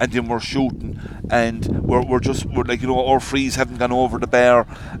field, and then we're shooting, and we're like, you know, our freeze haven't gone over the bar.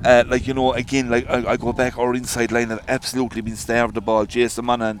 Like, you know, again, like, I go back, our inside line have absolutely been starved the ball. Jason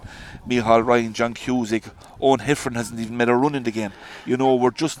Monaghan, Micheál Ryan, John Cusick, Owen Heffron hasn't even made a run in the game. You know, we're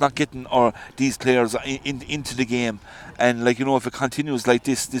just not getting these players into the game. And, like, you know, if it continues like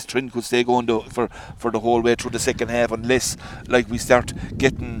this trend could stay going for the whole way through the second half, unless, like, we start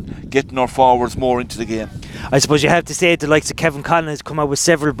getting our forwards more into the game. I suppose you have to say the likes of Kevin Conlon has come out with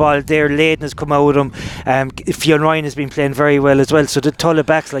several balls there. Layden has come out with them. Fionn Ryan has been playing very well as well. So the Tulla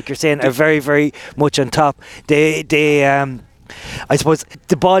backs, like you're saying, are very, very much on top. I suppose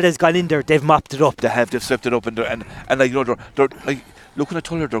the ball has gone in there. They've mopped it up. They've swept it up, and like, you know, they're like, looking at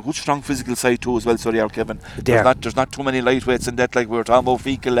Tulla, they're a good, strong physical side too as well. So they are, Kevin. There. There's not too many lightweights in that. Like we were talking about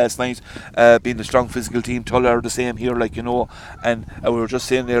Fecal last night, being a strong physical team. Tulla are the same here, like, you know. And we were just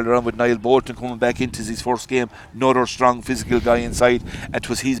saying earlier on with Niall Bolton coming back into his first game, another strong physical guy inside. It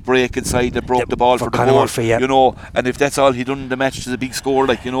was his break inside that broke the ball for the goal. You know, and if that's all he done in the match, to the big score,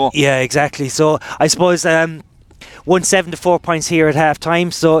 like, you know. Yeah, exactly. So I suppose 1-7 to 4 points here at half time,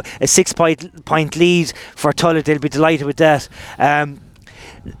 so a 6-point lead for Tulla. They'll be delighted with that.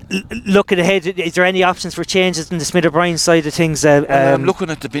 Looking ahead, is there any options for changes in the Smith O'Brien side of things? I'm looking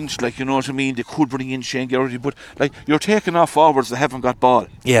at the bench, like, you know what I mean. They could bring in Shane Garrity, but like, you're taking off forwards that haven't got ball.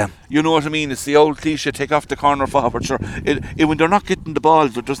 Yeah. You know what I mean? It's the old cliche, take off the corner forward. Sure, when they're not getting the ball,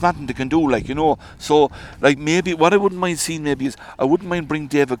 there's nothing they can do, like, you know. So, like, maybe what I wouldn't mind seeing maybe is, I wouldn't mind bring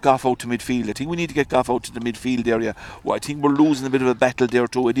David Goff out to midfield. I think we need to get Goff out to the midfield area. Well, I think we're losing a bit of a battle there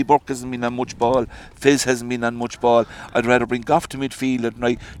too. Eddie Burke hasn't been on much ball. Fez hasn't been on much ball. I'd rather bring Goff to midfield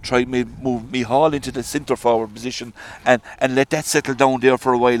and try move Mihal into the centre forward position and let that settle down there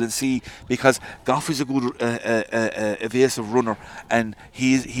for a while and see, because Goff is a good evasive runner, and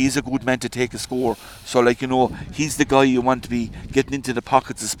he's a good man to take a score. So, like, you know, he's the guy you want to be getting into the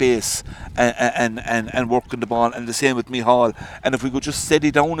pockets of space and working the ball, and the same with Mihal. And if we could just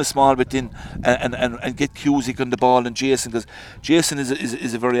steady down a small bit in and get Cusick on the ball, and Jason, because Jason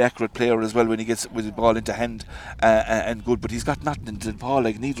is a very accurate player as well when he gets with the ball into hand and good, but he's got nothing into the ball,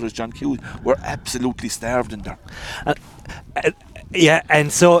 like neither is John Cusick. We're absolutely starved in there. Yeah,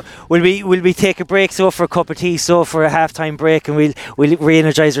 and so will we take a break for a cup of tea for a half-time break, and we'll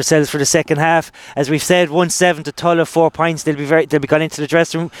re-energise ourselves for the second half. As we've said, 1-7 to Tulla, 4 points. They'll be gone into the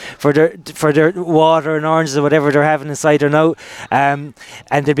dressing room for their water and oranges or whatever they're having inside there now, and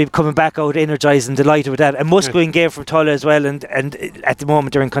they'll be coming back out energised and delighted with that. A must-win game from Tulla as well, and at the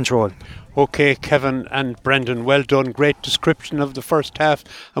moment they're in control. Okay, Kevin and Brendan, well done. Great description of the first half,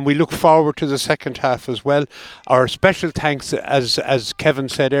 and we look forward to the second half as well. Our special thanks, as Kevin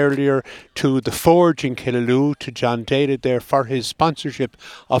said earlier, to the Forge in Killaloe, to John Daly there for his sponsorship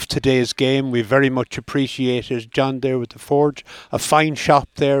of today's game. We very much appreciated John there with the Forge, a fine shop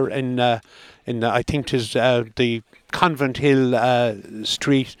there in I think it is the Convent Hill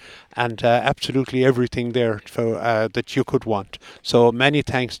Street, and absolutely everything there that you could want. So many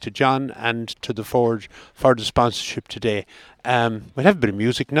thanks to John and to the Forge for the sponsorship today. We'll have a bit of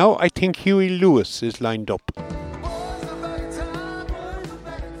music now. I think Huey Lewis is lined up.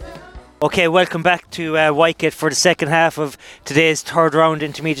 Okay, welcome back to Whitegate for the second half of today's third round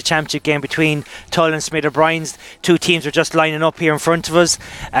intermediate championship game between Tulla and Smith O'Brien's. Two teams are just lining up here in front of us.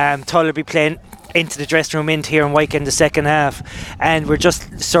 Tulla will be playing into the dressing room end here in Whitegate in the second half, and we're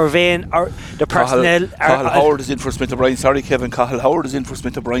just surveying the personnel. Cathal Howard is in for Smith O'Brien. Sorry, Kevin. Cathal Howard is in for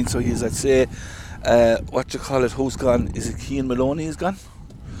Smith O'Brien, so he's, I'd say, what do you call it? Who's gone? Is it Cian Maloney is gone?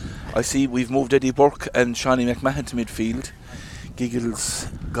 I see we've moved Eddie Burke and Shawnee McMahon to midfield. Giggles,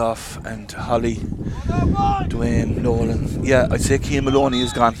 Goff and Holly, Dwayne, Nolan. Yeah, I'd say Cian Maloney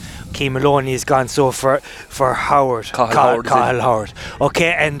is gone. Cian Maloney is gone, so for Howard. Cathal Howard.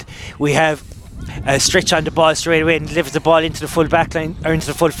 Okay, and we have a stretch on the ball straight away and delivers the ball into the full back line, or into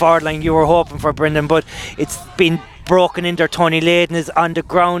the full forward line. You were hoping for, Brendan, but it's been broken in there. Tony Layden is on the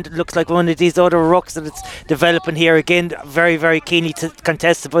ground. It looks like one of these other rucks that it's developing here again. Very, very keenly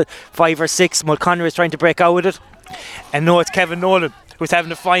contested, but 5 or 6. Mulconnor is trying to break out with it. And no, it's Kevin Nolan who's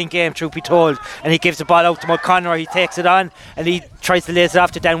having a fine game, truth be told, and he gives the ball out to Mulconnor. He takes it on and he tries to lace it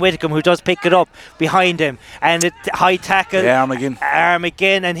off to Dan Whitcomb, who does pick it up behind him, and it high tackle, arm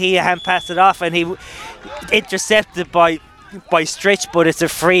again, and he hand passed it off, and he intercepted by Stritch, but it's a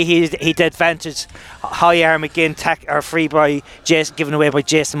free. He'd advantage. High arm again, free by Jason, given away by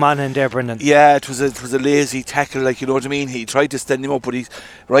Jason Monaghan there, Brendan. Yeah, it was a lazy tackle, like, you know what I mean. He tried to stand him up, but he's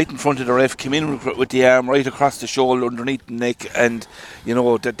right in front of the ref, came in with the arm right across the shoulder, underneath the neck, and you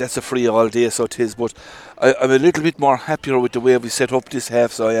know that's a free all day, so it is. But I'm a little bit more happier with the way we set up this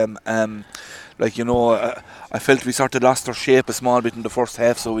half, so I am. Like, you know, I felt we sort of lost our shape a small bit in the first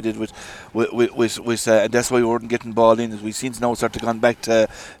half, so we did with and that's why we weren't getting ball in. We've since now sort of gone back to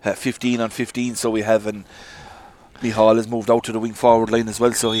 15 on 15, so we have, and Mihal has moved out to the wing forward line as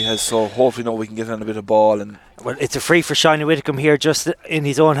well, so he has. So hopefully now we can get on a bit of ball. And well, it's a free for Shawnee Whitcomb here, just in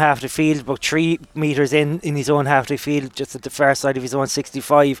his own half of the field, about 3 metres in his own half of the field, just at the far side of his own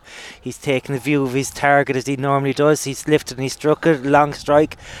 65. He's taken the view of his target as he normally does. He's lifted and he struck it, long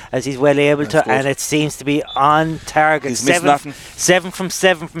strike, as he's well able to, and it seems to be on target. He's missed nothing. 7 from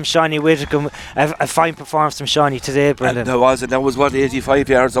 7 from Shawnee Whitcomb. A fine performance from Shawnee today, Brendan. And that was what, 85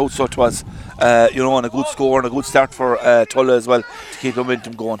 yards out, so it was, you know, and a good score and a good start start for Tulla as well to keep the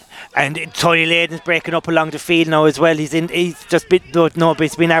momentum going. And Tony Layden's breaking up along the field now as well. He's just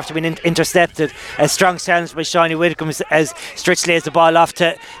been after being intercepted. A strong challenge by Shawnee Whitcomb as Stritch lays the ball off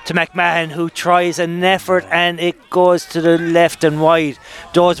to McMahon, who tries an effort and it goes to the left and wide.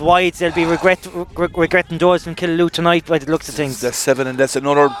 Those wides, they'll be regretting those from Killaloe tonight by the looks of things. That's 7, and that's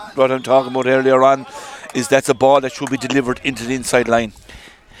another what I'm talking about earlier on, is that's a ball that should be delivered into the inside line.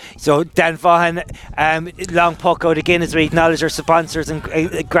 So Dan Vaughan, long puck out again as we acknowledge our sponsors and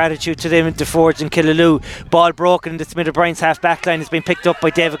gratitude to them, the Forge and Killaloe. Ball broken in the Smith O'Brien's half back line has been picked up by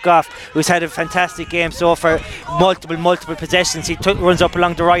David Goff, who's had a fantastic game so far. Multiple possessions. He runs up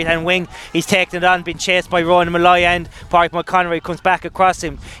along the right hand wing. He's taken it on, been chased by Ronan Malloy, and Pádraig McConaughey comes back across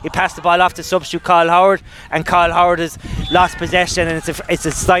him. He passed the ball off to substitute Carl Howard, and Carl Howard has lost possession, and it's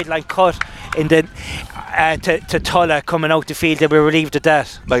a sideline cut in the to Tulla coming out the field. They were relieved at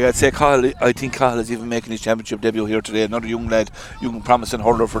that. Like I'd say, I think Carl is even making his championship debut here today. Another young lad, young promising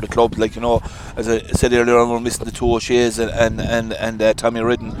hurler for the club. Like, you know, as I said earlier on, we're missing the two O'Shea's and Tommy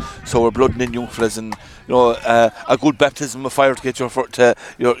Ridden, so we're blooding in young fellas, and you know, a good baptism of fire to get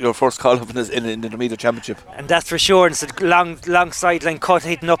your first call up in the intermediate championship. And that's for sure. And it's a long sideline cut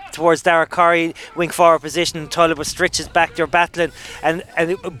heading up towards Dara Corey, wing forward position. Tulla with Stritches back there battling, and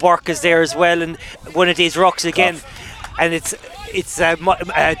Burke is there as well, and one of these rucks again. And it's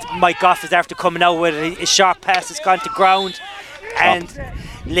Mike Goff is after coming out with a sharp pass. It's gone to ground, and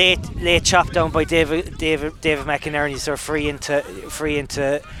late chop down by David McInerney, so free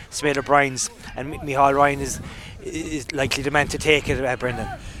into Smith O'Brien's, and Micheál Ryan is likely the man to take it, Brendan.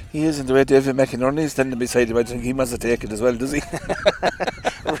 He is, in the way David McInerney is standing beside him. I think he must have taken it as well, does he?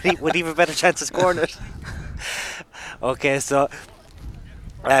 would he have a better chance of scoring it? Okay, so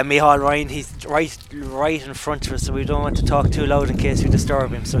Micheál Ryan, he's right in front of us, so we don't want to talk too loud in case we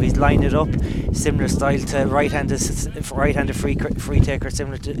disturb him. So he's lined it up, similar style to right-handed free taker,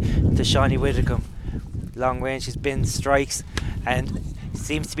 similar to Shawnee Whitcomb. Long range, he's been strikes and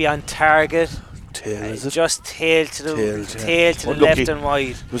seems to be on target. Just tail to the left and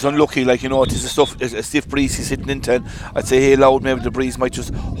wide. It was unlucky, like, you know, it is a stiff breeze he's hitting into, and I'd say hey loud, maybe the breeze might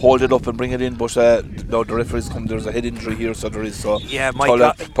just hold it up and bring it in, but no, the referee's come, there's a head injury here, so there is, so yeah,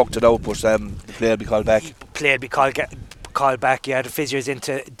 Tulla pucked it out, but the play will be called back. Called back, yeah. The physio's in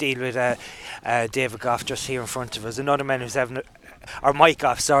to deal with David Goff just here in front of us. Another man who's having Mike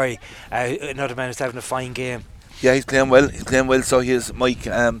Goff, sorry, another man who's having a fine game. Yeah, he's playing well. So he is Mike.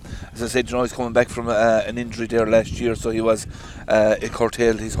 As I said, you know, he's coming back from an injury there last year, so he was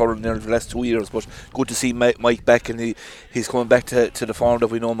curtailed. He's hurling there the last 2 years, but good to see Mike back, and he's coming back to the form that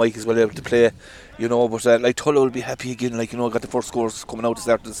we know Mike is well able to play. You know, but like Tulla will be happy again. Like, you know, got the first scores coming out to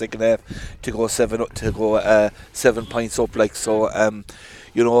start the second half to go 7 points up. Like, so.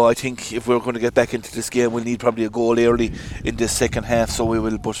 You know, I think if we're going to get back into this game, we'll need probably a goal early in this second half, so we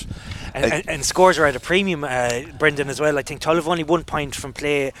will. But and scores are at a premium, Brendan, as well. I think Tulla have only 1 point from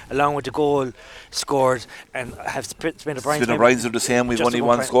play, along with the goal scored, and have Smith O'Brien's. Smith O'Brien's are the same. We've only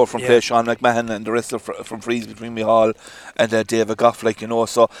one score from play. Sean McMahon and the rest are from frees between Micheál and David Goff. Like, you know,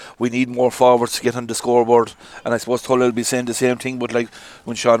 so we need more forwards to get on the scoreboard. And I suppose Tulla will be saying the same thing. But like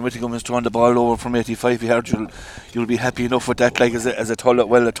when Sean Whittingham is throwing the ball over from 85 yards, you'll be happy enough with that. Like as a Tulla.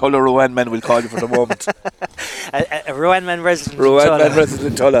 Well, a Tulla Rowan man will call you for the moment. a Rowan man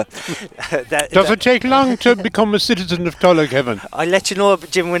resident. Tulla. Does it take long to become a citizen of Tulla, Kevin? I'll let you know,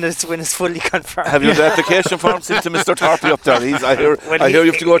 Jim, when it's fully confirmed. Have you the application form sent to Mr. Tarpey up there? I hear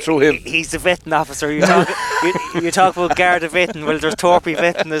you have to go through him. He's the vetting officer. You talk about Garda vetting. Well, there's Torpy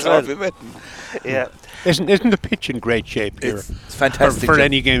vetting as well. Yeah. Isn't the pitch in great shape here? It's fantastic for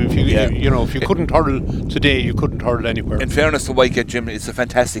any game. If you couldn't hurl today, you couldn't hurl anywhere. In fairness to Whitegate, Jim, it's a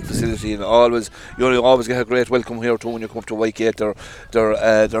fantastic facility, and you always get a great welcome here too when you come to Whitegate.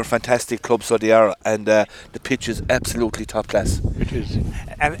 They're a fantastic club, so they are, and the pitch is absolutely top class. It is,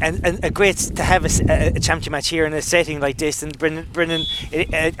 and great to have a championship match here in a setting like this, and bringing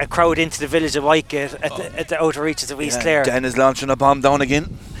a crowd into the village of Whitegate at the outer reaches of East Clare. Dan is launching a bomb down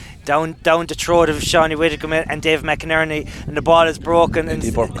again. Down the throat of Shawnee Whitcomb and Dave McInerney, and the ball is broken, and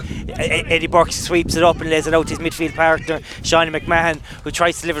Eddie Burke sweeps it up and lays it out to his midfield partner Shawnee McMahon, who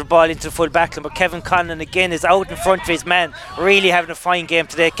tries to deliver the ball into the full backline, but Kevin Conlon again is out in front of his man, really having a fine game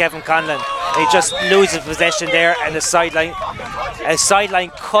today. Kevin Conlon, he just loses possession there, and a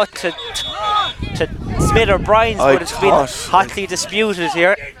sideline cut to Smith O'Brien's, but it's been hotly disputed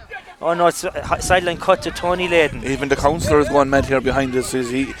here. Oh no, it's a sideline cut to Tony Layden. Even the councillor is going mad here behind us.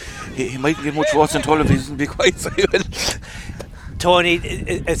 He might get much worse than Tulla if he doesn't be quiet. So Tony,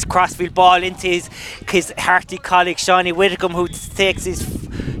 it's crossfield ball into his hearty colleague Shawnee Whitcomb, who takes his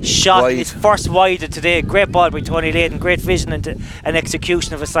shot Wide. his first wide of today. Great ball by Tony Layden, great vision and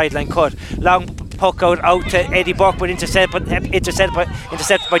execution of a sideline cut. Long puck out to Eddie Burke, but intercepted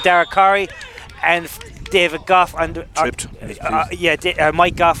by Dara Curry, and David Goff on tripped.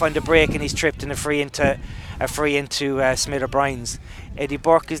 Mike Goff on the break, and he's tripped in a free into Smith O'Brien's. Eddie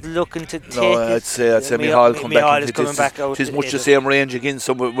Burke is looking to take. No, I'd say Micheál come back. Is coming back out. It's much the same range again,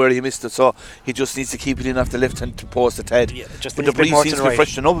 somewhere where he missed it. So he just needs to keep it in off the left hand to post the Ted. Yeah, but the breeze seems to be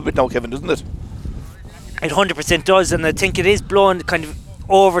freshening up a bit now, Kevin, doesn't it? It 100% does, and I think it is blowing kind of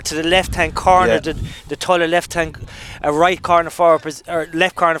over to the left-hand corner, the Tulla right corner forward or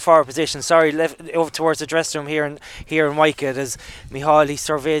left corner forward position. Sorry, left over towards the dressing room here in Whitegate. As Micheál, he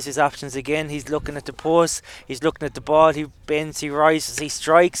surveys his options again. He's looking at the post. He's looking at the ball. He bends. He rises. He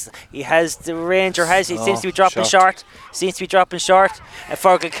strikes. He has the range, or has he? Seems to be dropping short. And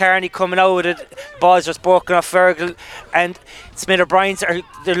Fergal Carney coming out with it. Ball's just broken off Fergal, and Smith O'Brien's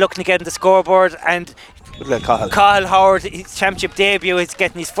they're looking to get on the scoreboard, and Cahill Howard, his championship debut, is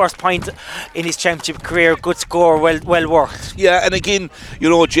getting his first point in his championship career. Good score, well worked. Yeah, and again,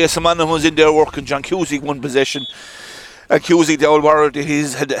 Jason Manham was in there working. John Cusick won possession. Cusick, the old warrior,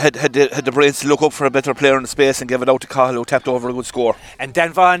 he's had the brains to look up for a better player in the space and give it out to Cahill, who tapped over a good score. And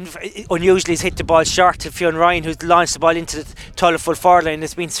Dan Vaughan unusually has hit the ball short to Fionn Ryan, who's launched the ball into the Tulla full forward line.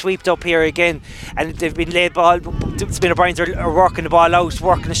 It's been swept up here again, and they've been laid ball. Smith O'Brien's are working the ball out,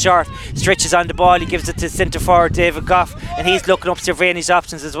 working the short, stretches on the ball. He gives it to centre forward David Goff, and he's looking up, surveying his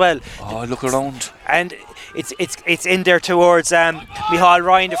options as well. Look around. And it's in there towards Micheál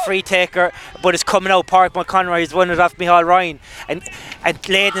Ryan, the free taker, but it's coming out. Park McConroy has won it off Micheál Ryan, and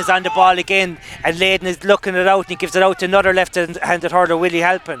Layden is on the ball again, and Layden is looking it out, and he gives it out to another left-handed hurler, Willie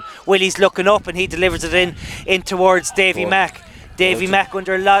Halpin. Willie's looking up, and he delivers it in towards Davy Mack. Davy Mack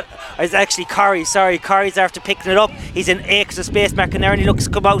under a lot. It's actually Corey. Sorry, Corey's after picking it up. He's in acres of space. McInerney looks to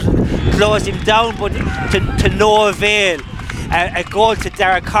come out and close him down, but to no avail. A goal to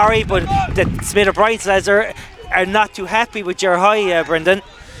Dara Curry, but the Smith O'Brien's lads are not too happy with your high, Brendan.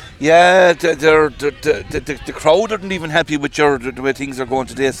 Yeah, the crowd aren't even happy with the way things are going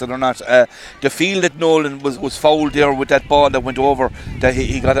today, so they're not. The feel that Nolan was fouled there with that ball that went over, that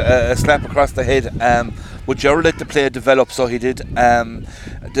he got a slap across the head. But Gerald let the play develop, so he did.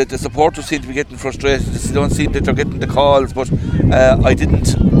 The supporters seem to be getting frustrated. They don't seem that they're getting the calls, but I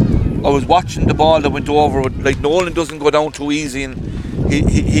didn't. I was watching the ball that went over. Like, Nolan doesn't go down too easy, and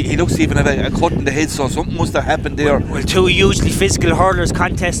he looks even have a cut in the head, so something must have happened there. Well, two hugely physical hurlers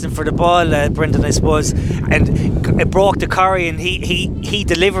contesting for the ball, Brendan, I suppose, and it broke the Curry, and he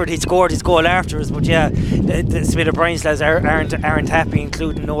delivered. He scored his goal afterwards. But yeah, the Smith O'Brien's lads aren't happy,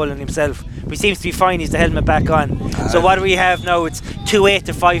 including Nolan himself. But he seems to be fine. He's the helmet back on. So what do we have now? It's 2-8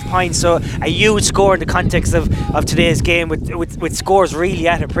 to 5 points. So a huge score in the context of today's game, with scores really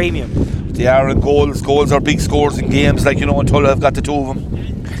at a premium. They are, and goals are big scores in games, like, and Tulla have got the two of them.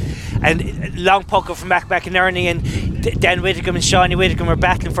 And long puck from McInerney, and Dan Whitcomb and Shawnee Whitcomb are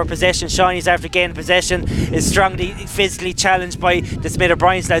battling for possession. Shawnee's after gaining possession is strongly physically challenged by the Smith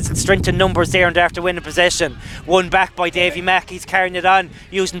O'Brien's lads. Strength in numbers there, and after winning possession, won back by Davy Mack. He's carrying it on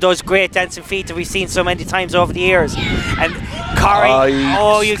using those great dancing feet that we've seen so many times over the years. And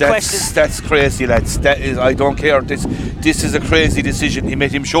Corey, that's crazy, lads. That is, I don't care. This is a crazy decision. He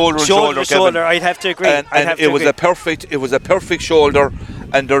made him shoulder to shoulder. I'd have to agree. And it was a perfect shoulder.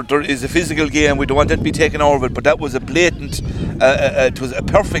 And there is a physical game. We don't want that to be taken over it, but that was a blatant. It was a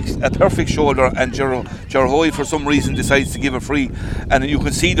perfect shoulder, and Hoy for some reason decides to give a free, and you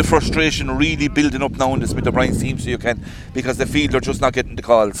can see the frustration really building up now in the Smith O'Brien's team. So you can, because they feel they're just not getting the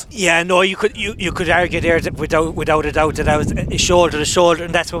calls. Yeah, no, you could argue there that without a doubt that was a shoulder to shoulder,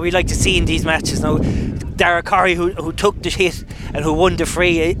 and that's what we like to see in these matches now. Dara Curry, who took the hit and who won the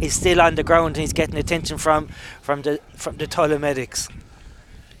free, is still on the ground, and he's getting attention from the Tulla medics.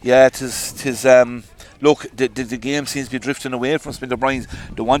 Yeah, it is. Look, the game seems to be drifting away from Smith O'Brien's.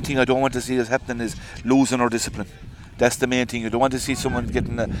 The one thing I don't want to see is happening is losing our discipline. That's the main thing. You don't want to see someone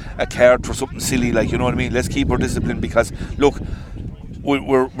getting a card for something silly, like, you know what I mean. Let's keep our discipline, because look,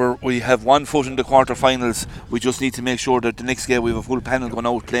 we have 1 foot in the quarter-finals. We just need to make sure that the next game we have a full panel going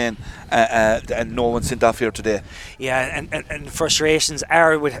out playing, and no one sent off here today. Yeah, and frustrations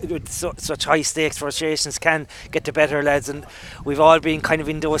are with such high stakes. Frustrations can get the better lads, and we've all been kind of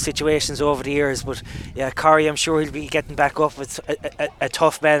in those situations over the years. But yeah, Corey, I'm sure he'll be getting back up with a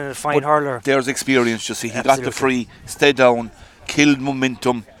tough man and a fine hurler. There's experience. You see, he got the free, stayed down, killed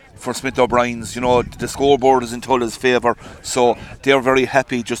momentum, for Smith O'Brien's. You know, the scoreboard is in Tulla's favour, so they're very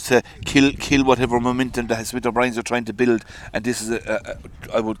happy just to kill whatever momentum that Smith O'Brien's are trying to build. And this is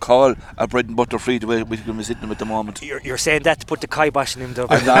I would call a bread and butter free the way Whitcomb is hitting them at the moment. You're saying that to put the kibosh in him, though,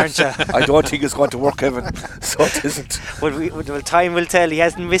 aren't you? I don't think it's going to work, Evan. So it isn't. Well, time will tell. He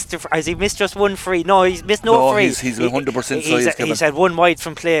hasn't missed. Has he missed just one free? No, he's missed no free. He's 100%. He's had one wide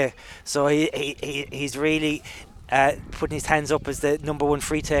from play, so he's really putting his hands up as the number one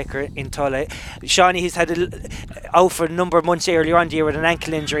free taker in Tulla. Shawnee, he's had out for a number of months earlier on the year with an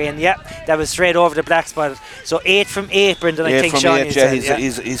ankle injury, and that was straight over the black spot. So 8 from 8, Brendan. I think Shawnee.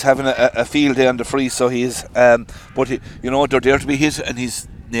 He's having a field day on the free, so he is. But they're there to be hit, and he's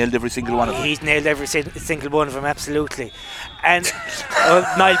nailed every single one of them. He's nailed every single one of them, absolutely. And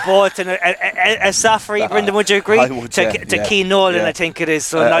Niall Bolton, a soft free, Brendan, would you agree? I would, to Keane Nolan, I think it is.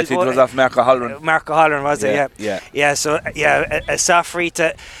 So I think it was off Marco Holloran. Marco Holloran, was it? Yeah. So a soft free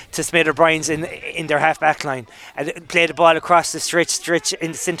to Smith O'Brien's in their half back line, and play the ball across the stretch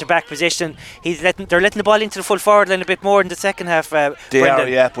in the centre back position. They're letting the ball into the full forward line a bit more in the second half. But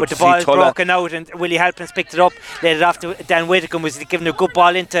the ball is broken out, and Willie Halpin's picked it up, laid it off to Dan Whitcomb, was giving a good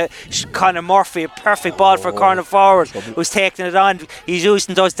ball into Conor Murphy, a perfect ball for a corner forward, who's taking it on. He's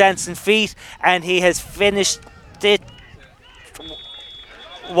using those dancing feet, and he has finished it.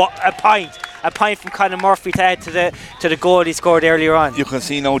 A point from Conor Murphy to add to the goal he scored earlier on. You can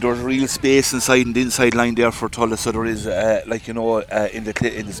see now there's real space inside and the inside line there for Tulla, so there is in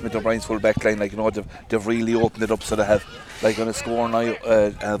the Smith O'Brien's full back line, they've really opened it up, so they have on a score now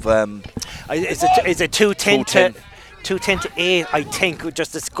it's a 2-10 to 8, I think,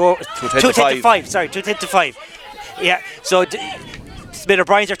 just the score. 2-10 to 5. Sorry, 2-10 to 5. Yeah, so Smith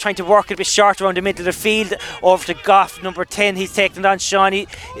O'Brien's are trying to work it a bit short around the middle of the field. Over to Goff, number 10. He's taking on Shawnee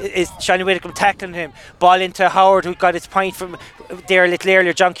Whitcomb, tackling him. Ball into Howard, who got his point from there a little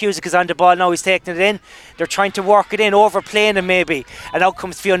earlier. John Cusack is on the ball now. He's taking it in. They're trying to work it in, overplaying him maybe. And out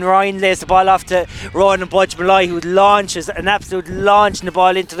comes Fionn Ryan, lays the ball off to Ronan Budge Malloy, who launches an absolute launching the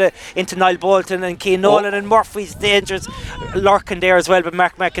ball into Niall Bolton and Keane Nolan. And Murphy's dangerous lurking there as well, but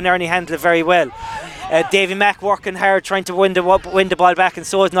Mark McInerney handled it very well. Davy Mack working hard, trying to win the ball back, and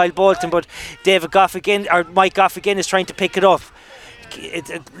so is Niall Bolton. But Mike Goff again is trying to pick it up. It's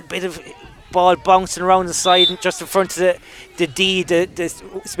a bit of ball bouncing around the side, and just in front of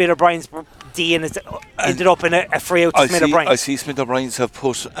the Smith O'Brien's D, and it's ended up in a free out to Smith O'Brien. I see Smith O'Brien's have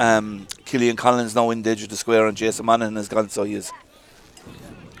put Killian Collins now in the edge of the square, and Jason Manning has gone, so he is.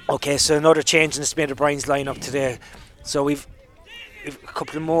 Okay, so another change in the Smith O'Brien's lineup today. So we've a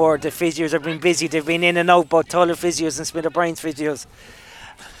couple more. The physios have been busy. They've been in and out, both Tulla physios and Smith O'Brien's physios.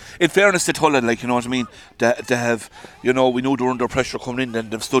 In fairness to Tulla, you know what I mean, they have, we knew they were under pressure coming in, and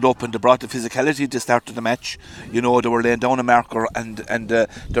they've stood up and they brought the physicality to start of the match. They were laying down a marker, and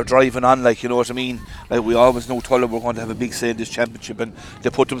they're driving on, you know what I mean. We always knew Tulla were going to have a big say in this championship, and they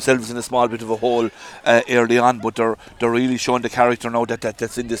put themselves in a small bit of a hole early on, but they're really showing the character now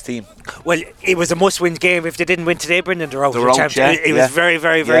that's in this team. Well, it was a must-win game. If they didn't win today, Brendan, they're out. It was very,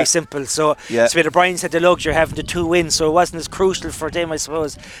 very, very simple. So Smith O'Brien's had the luxury of having the 2 wins, so it wasn't as crucial for them, I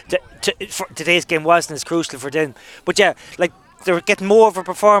suppose. For today's game wasn't as crucial for them, but they were getting more of a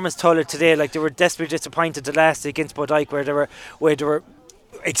performance, Tulla, today. They were desperately disappointed the last day against Bodyke, where they were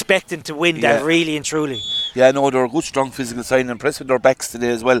expecting to win that really and truly. Yeah, no, they're a good, strong physical side, and impressed with their backs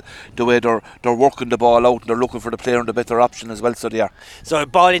today as well. The way they're working the ball out, and they're looking for the player and the better option as well. So they are. So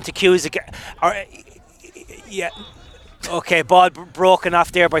ball into Cusack. Okay, ball broken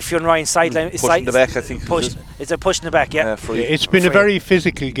off there by Fionn Ryan's sideline. Pushing the back, I think. It's a push in the back, it's been a very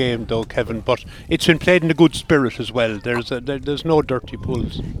physical game, though, Kevin, but it's been played in a good spirit as well. There's no dirty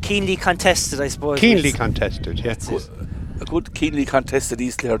pulls. Keenly contested, I suppose. Keenly contested, yeah. A good keenly contested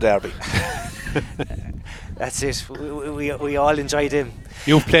East Clare derby. That's it. We all enjoyed him.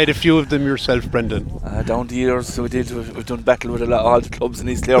 You've played a few of them yourself, Brendan. Down the years, we've done battle with all the clubs in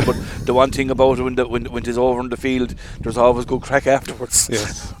East Clare. But the one thing about it, when it's over in the field, there's always good crack afterwards.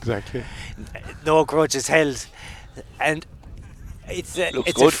 Yes, exactly. No grudges held, and it's good.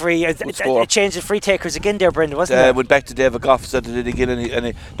 A free. A change of free takers again there, Brendan, wasn't it? Went back to David Goff, said that again,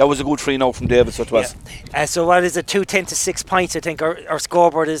 and that was a good free now from David. So it was. So what is it? 2-10 to 6 points. I think our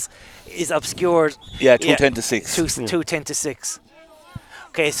scoreboard is obscured. 2-10 to 6. 2-10 to 6.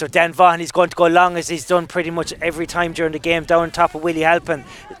 Okay, so Dan Vaughan, he's going to go long as he's done pretty much every time during the game, down on top of Willie Halpin.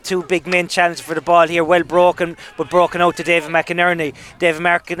 2 big men challenging for the ball here, well broken, but broken out to David McInerney. David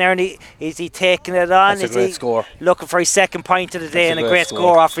McInerney, is he taking it on? That's a great score. Looking for his second point of the day, and a great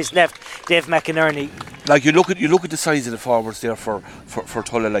score off his left, David McInerney. like you look at the size of the forwards there for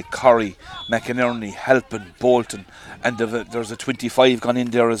Tulla, like Corrie, McInerney, Halpin, Bolton, and there's a 25 gone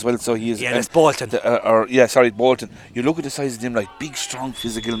in there as well. So he is. Yeah, that's Bolton. Bolton. You look at the size of them, like big, strong,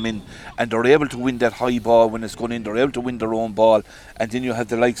 physical men, and they're able to win that high ball when it's gone in. They're able to win their own ball, and then you have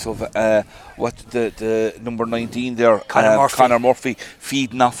the likes of the number 19 there, Conor Murphy,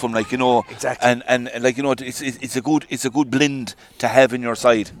 feeding off him, like, you know. Exactly. And like, you know, it's a good blend to have in your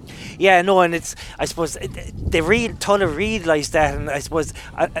side. Yeah, no, and it's, I suppose Tulla realised that, and I suppose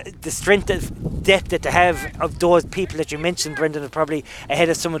the strength of depth that they have of those people that you mentioned, Brendan, are probably ahead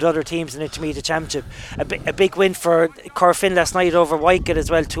of some of the other teams in the Intermediate Championship. A big win for Corofin last night over Whitegate as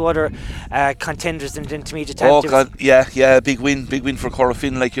well, two other contenders in the Intermediate Championship. Oh God, yeah, big win for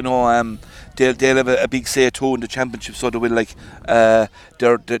Corofin. Like, you know, they'll have a big say too in the championship, so they will, like,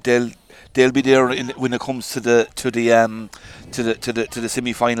 they'll be there when it comes to the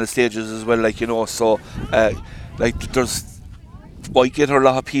semi-final stages as well, like, you know. So like, there's Whitegate are a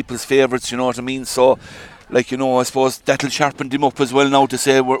lot of people's favourites, you know what I mean. So, like, you know, I suppose that'll sharpen them up as well now to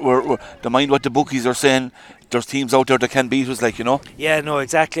say we're to mind what the bookies are saying. There's teams out there that can beat us, like, you know. Yeah, no,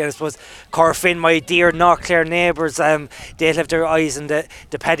 exactly. I suppose Corofin, my dear North Clare neighbours, they'll have their eyes in the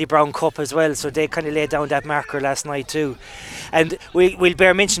Paddy Brown Cup as well, so they kind of laid down that marker last night too. And we'll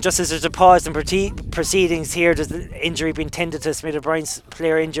bear mention, just as there's a pause in proceedings here, there's an injury being tended to Smith O'Brien's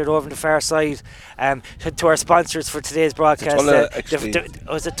player injured over on the far side. To our sponsors for today's broadcast. Tulla, actually.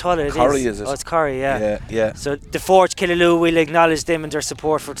 Is it Tulla? Corrie, is it? Oh, it's Corrie, yeah. Yeah. So the Forge Killaloe will acknowledge them and their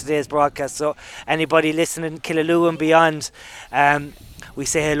support for today's broadcast. So anybody listening Killaloe and beyond, we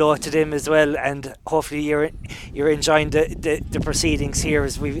say hello to them as well, and hopefully you're enjoying the proceedings here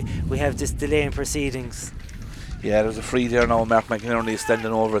as we have this delay in proceedings. Yeah, there's a free there now. Mark McInerney is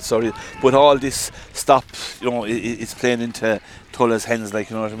standing over it. Sorry, but all this stop, you know, it's playing into Tulla's hands.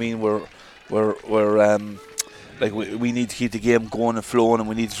 Like, you know what I mean. We're like, we need to keep the game going and flowing, and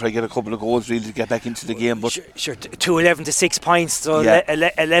we need to try to get a couple of goals really to get back into the game. But sure, 2-11 to 6 points, so yeah.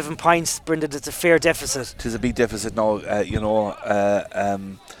 11 points, Brendan. It's a fair deficit. It is a big deficit now, you know.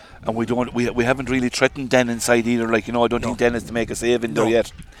 And we haven't really threatened Den inside either. Like, you know, I don't think Den is to make a save in there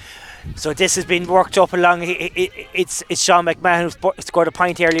yet. So this has been worked up along. It's Sean McMahon who scored a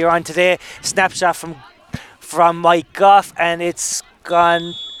point earlier on today. Snapshot from Mike Goff, and it's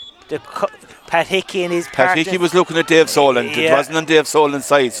gone. Pat Hickey and his Pat Hickey was looking at Dave Solan. It wasn't on Dave Solan's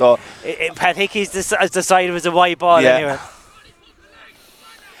side. So Pat Hickey's decided it was a wide ball anyway.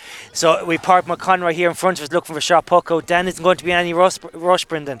 So we parked McConroy here in front of us looking for shot puck out. Dan isn't going to be any rush,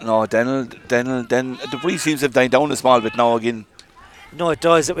 Brendan. No, then the breeze seems to have died down a small bit now again. No, it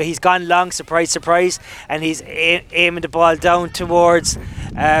does. He's gone long, surprise, and he's aiming the ball down towards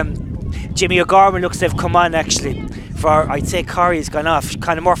Jimmy O'Gorman. Looks to have come on actually. I'd say Corrie's gone off.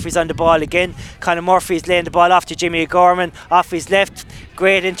 Conor Murphy's on the ball again. Conor Murphy's laying the ball off to Jimmy O'Gorman, off his left.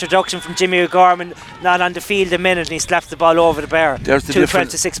 Great introduction from Jimmy O'Gorman. Not on the field a minute, and he slaps the ball over the bar. There's the difference. 12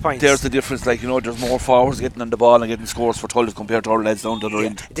 to 6 points. There's the difference. Like, you know, there's more forwards getting on the ball and getting scores for Tulla compared to our lads down the other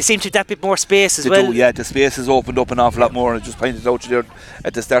end. They seem to have that bit more space as well. Yeah, the space has opened up an awful lot more. I just pointed out there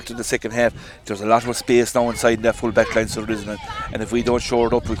at the start of the second half. There's a lot more space now inside that full back line, so there isn't it? And if we don't shore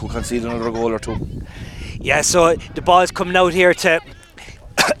it up, we could concede another goal or two. Yeah, so the ball's coming out here to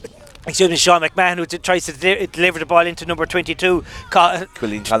Sean McMahon, who tries to deliver the ball into number 22,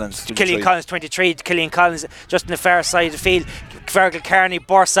 Killian Collins. Killian Collins, 23. Killian Collins just on the far side of the field. Fergal Carney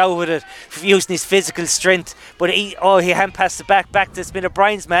bursts out with it, using his physical strength, but he hand passed it back to Smith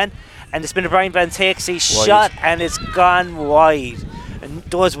O'Brien's man, and the Smith O'Brien man takes his shot and it's gone wide. And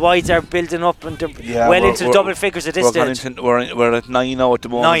those wides are building up and they're well into the double figures at this stage. We're at 9 now at the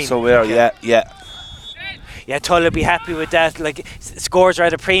moment, 9. So we're Yeah, Tulla will be happy with that. Like, scores are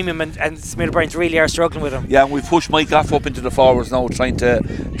at a premium, and Smith O'Brien's really are struggling with them. Yeah, and we've pushed Mike Goff up into the forwards now, trying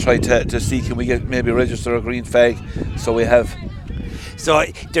to see can we get maybe register a green flag. So we have. So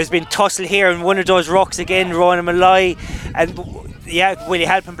there's been tussle here, and one of those rucks again, Ronan Malloy, and Willie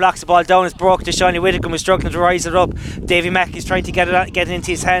Halpin blocks the ball down. It's broke to Shawnee Whittaker, was struggling to rise it up. Davy Mackey's trying to get it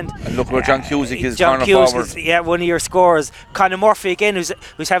into his hand. And look where John Cusick is, John corner forward. One of your scorers. Conor Murphy again,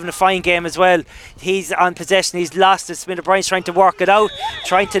 who's having a fine game as well. He's on possession. He's lost it. Smith O'Brien's trying to work it out,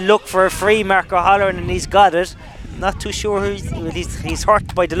 trying to look for a free. Mark O'Halloran, and he's got it. Not too sure he's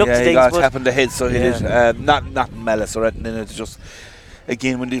hurt by the look of things. Yeah, he got a tap in the head, so he did. Not malice or anything. It's just.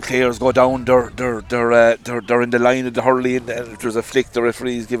 Again, when the players go down, they're in the line of the hurley, and if there's a flick, the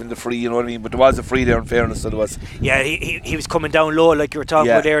referee is giving the free. You know what I mean? But there was a free there, in fairness, so there was. Yeah, he was coming down low, like you were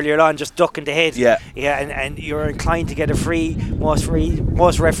talking about earlier on, just ducking the head. Yeah, and you're inclined to get a free. Most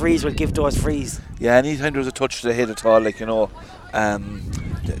referees will give those frees. Yeah, anytime there's a touch to the head at all, like, you know,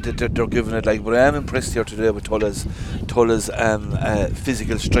 they're giving it like. But I am impressed here today with Tulla's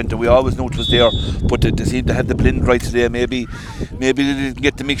physical strength. And we always knew it was there, but they seem to have the blend right today. Maybe they didn't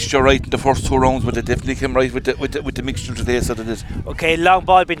get the mixture right in the first 2 rounds, but they definitely came right with the mixture today. So they did. Okay, long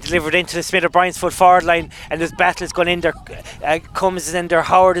ball being delivered into the Smith O'Brien's full forward line, and there's battles going in there. Cummins is in there,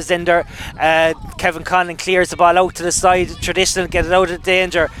 Howard is in there. Kevin Conlon clears the ball out to the side. Traditional get it out of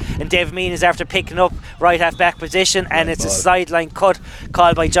danger, and Dave Mean is after picking up right half back position, and it's a sideline cut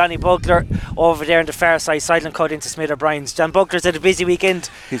called by Johnny Bugler over there on the far side. Sideline cut into Smith O'Brien's. John Bugler's had a busy weekend.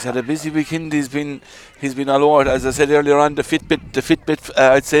 He's had a busy weekend. He's been all over. As I said earlier on, the Fitbit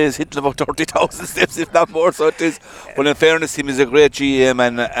I'd say is hitting about 30,000 steps, if not more. So it is. Well, in fairness, him is a great GM,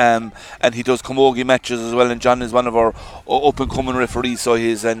 and he does camogie matches as well. And John is one of our up and coming referees. So he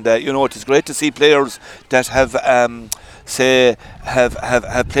is, and it is great to see players that have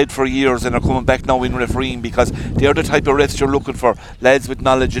played for years and are coming back now in refereeing, because they're the type of refs you're looking for, lads with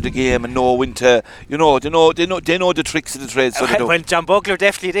knowledge of the game and know when to, they know the tricks of the trade. So well, John Bugler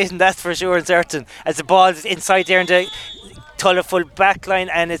definitely didn't, that's for sure and certain, as the ball is inside there in the Tulla full back line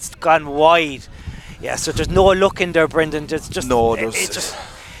and it's gone wide. Yeah, so there's no look in there, Brendan. There's just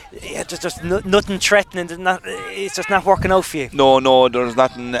there's nothing threatening. It's just not working out for you. No, there's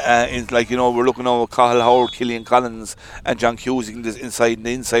nothing. It's like, we're looking over Cahill Howard, Killian Collins, and John Cusick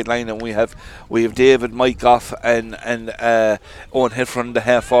the inside line, and we have David, Mike Goff, and Owen Heffron the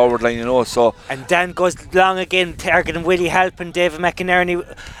half forward line. So and Dan goes long again, targeting Willie Halpin, David McInerney.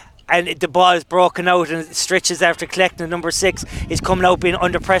 And the ball is broken out and it stretches after collecting. Number 6 is coming out being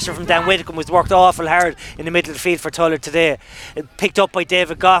under pressure from Dan Whitcomb, who's worked awful hard in the middle of the field for Tulla today. Picked up by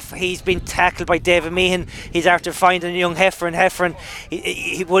David Goff. He's been tackled by David Meehan. He's after finding young Heffron.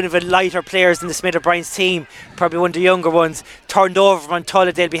 He one of the lighter players in the Smith O'Brien's team, probably one of the younger ones, turned over on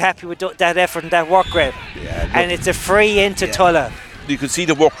Tulla. They'll be happy with that effort and that work rate. Yeah, and it's a free into Tulla. You can see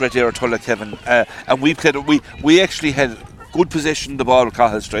the work rate there at Tulla, Kevin. And we actually had good possession of the ball with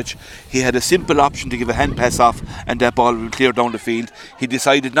Cahill stretch. He had a simple option to give a hand pass off and that ball would clear down the field. He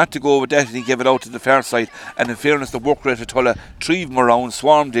decided not to go with that and he gave it out to the far side, and in fairness the work rate of Tulla, 3 of them around,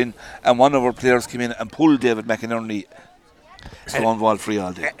 swarmed in, and one of our players came in and pulled David McInerney. Stone wall free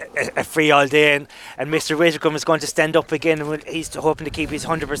all day. A free all day, and Mr. Whitcomb is going to stand up again, and he's hoping to keep his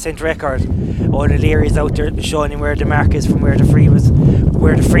 100% record. O'Leary's out there showing him where the mark is from where the free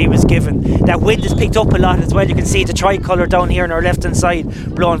was given. That wind has picked up a lot as well. You can see the tricolour down here on our left hand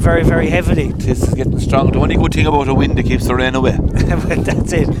side blowing very, very heavily. This is getting strong. The only good thing about a wind, it keeps the rain away. Well,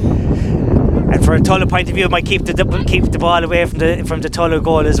 that's it. And for a Tulla point of view, it might keep the ball away from the Tulla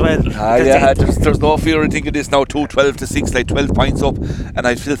goal as well. There's no fear. I think of this now, 12 to 6, like 12 points up, and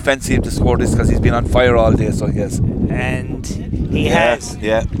I feel fancy him to score this because he's been on fire all day. So yes, and he has.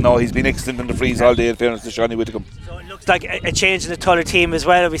 Yeah, no, he's been excellent in the freeze all day. In fairness to Johnny Whitcomb. So it looks like a change in the Tulla team as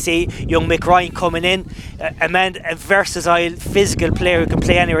well. We see young Mick Ryan coming in, a versatile, physical player who can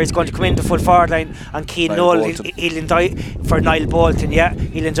play anywhere. He's going to come in the full forward line on Keane Noel. He'll enjoy for Niall Bolton. Yeah,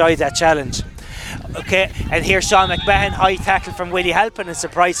 he'll enjoy that challenge. Okay, and here's Sean McMahon, high tackle from Willie Halpin, and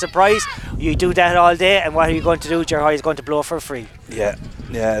surprise, you do that all day, and what are you going to do? Jerry is going to blow for a free. Yeah,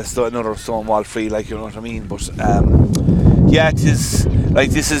 it's another Stonewall free, like, you know what I mean. But it is like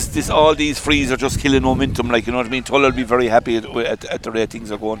this. All these frees are just killing momentum, like, you know what I mean. Tulla will be very happy at the rate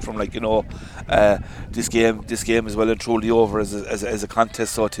things are going from, like, this game is well and truly over as a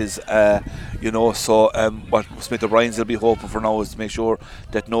contest. So it is, what Smith O'Brien's will be hoping for now is to make sure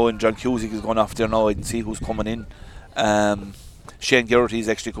that knowing John Cusick is going off there now, I can see who's coming in. Shane Geraghty is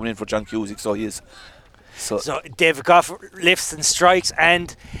actually coming in for John Cusick, so he is. So David Goff lifts and strikes,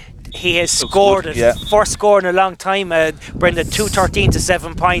 and he has scored his first score in a long time. Brendan, 2:13 to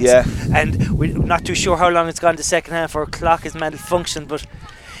 7 points, and we're not too sure how long it's gone the second half. Our clock is malfunctioned, but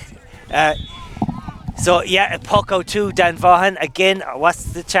a puck out to Dan Vaughan again. What's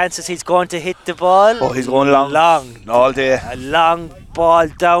the chances he's going to hit the ball? Oh, he's going long all day. A long ball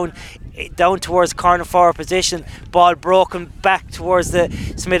down towards corner forward position. Ball broken back towards the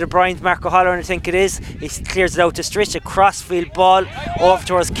Smith O'Brien's Mark O'Halloran, I think it is. He clears it out to Stritch. A crossfield ball over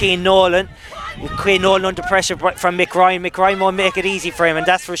towards Keane Nolan. Keane Nolan under pressure from Mick Ryan. Mick Ryan won't make it easy for him, and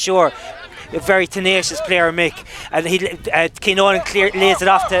that's for sure. A very tenacious player, Mick, and Keane Nolan lays it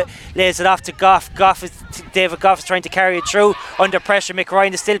off to Goff. David Goff is trying to carry it through under pressure. Mick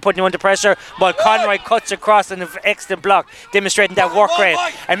Ryan is still putting him under pressure, but Conroy cuts across in an excellent block, demonstrating that work rate.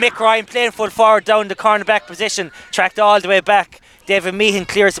 And Mick Ryan playing full forward down the cornerback position, tracked all the way back. David Meehan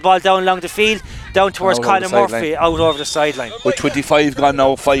clears the ball down along the field. down towards Out over Conor the Murphy, sideline. out over the sideline. With 25 gone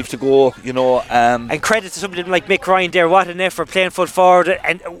now, 5 to go, you know. And credit to somebody like Mick Ryan there, what an effort, playing full forward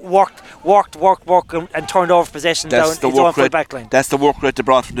and worked and turned over possession down his own full back line. That's the work rate they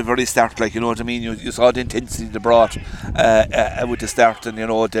brought from the very start, like, you know what I mean. You saw the intensity they brought with the start, and you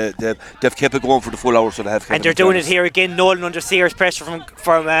know they've kept it going for the full hour, so they have. And they're doing it here again. Nolan under serious pressure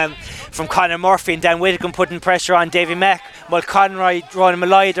from Conor Murphy, and Dan Whitcomb putting pressure on Davy Mack, Mulconroy, Ron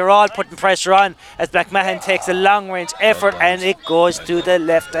Malloy. They're all putting pressure on as McMahon takes a long range effort, and it goes to the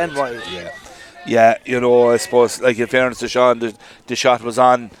left and wide. Yeah, you know, I suppose, like, in fairness to Sean, the shot was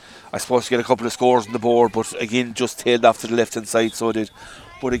on. I suppose to get a couple of scores on the board, but again, just tailed off to the left hand side. So did.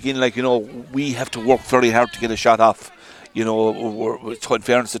 But again, like, you know, we have to work very hard to get a shot off. You know, in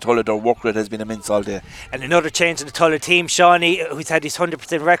fairness to Tulla, their work rate has been immense all day. And another change in the Tulla team. Shawnee, who's had his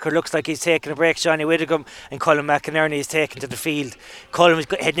 100% record, looks like he's taking a break. Shawnee Whittingham and Colin McInerney is taken to the field. Colin was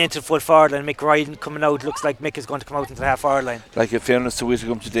heading into the full forward line. Mick Ryan coming out. Looks like Mick is going to come out into the half hour line. Like, in fairness to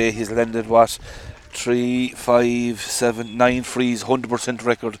Whittingham today, he's landed what? 3, 5, 7, 9 frees, 100%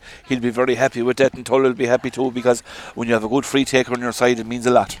 record. He'll be very happy with that, and Tulla will be happy too, because when you have a good free taker on your side, it means a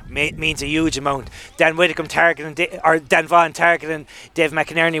lot. Means a huge amount. Dan Whittingham targeting, or Dan Vaughan targeting Dave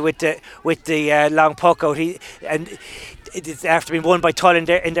McInerney with the long puck out. It's after being won by Tulla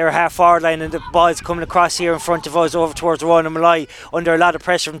in their half forward line, and the ball's coming across here in front of us over towards Ronan Malloy under a lot of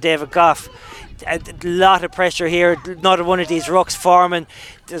pressure from David Goff. A lot of pressure here. Another one of these rucks forming.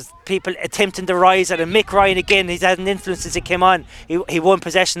 There's people attempting to rise at him. Mick Ryan again, he's had an influence since he came on. He won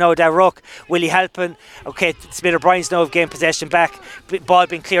possession now of that ruck. Will he help him? Okay, Smith O'Brien's now have gained possession back. Ball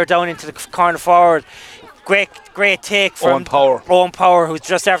being cleared down into the corner forward. Great take from Owen Power, who's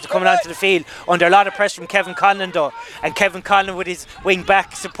just after coming onto the field under a lot of pressure from Kevin Conlon though. And Kevin Conlon with his wing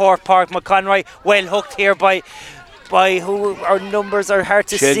back support, Park McConroy, well hooked here by who our numbers are hard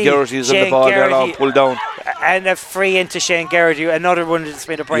to see. Shane Garrity's on the ball there, all pulled down. And a free into Shane Garrity, another one of the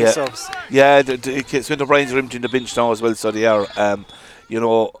Smith O'Brien subs. Yeah, Smith O'Brien's emptying the bench now as well, so they are. You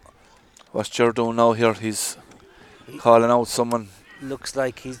know, what's Ger doing now here? He's calling out someone. Looks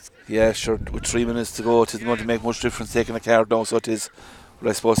like he's... Yeah, sure, with 3 minutes to go, it isn't going to make much difference taking a card now, so it is. But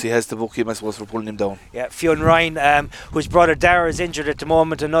I suppose he has to book him, I suppose, for pulling him down. Yeah, Fionn Ryan, whose brother Dara is injured at the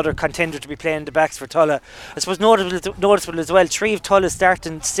moment, another contender to be playing the backs for Tulla. I suppose noticeable as well, 3 of Tulla's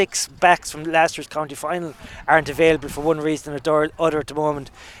starting 6 backs from last year's county final aren't available for one reason or other at the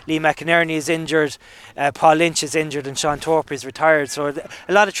moment. Lee McInerney is injured, Paul Lynch is injured, and Sean Thorpe is retired. So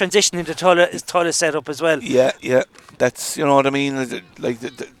a lot of transition into Tulla set up as well. Yeah, that's, you know what I mean,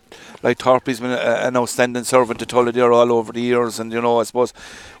 like Thorpe's been an outstanding servant to Tulla there all over the years, and you know, I suppose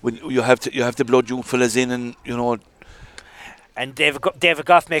when you have the blood young fellas in, and you know. And David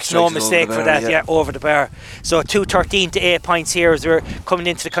Goff makes no mistake for that, over the bar. So 2:13 to 8 points here as we're coming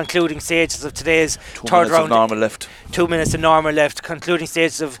into the concluding stages of today's third round. 2 minutes of normal left. Concluding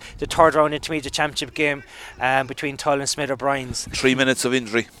stages of the third round intermediate championship game between Tulla and Smith O'Brien's. 3 minutes of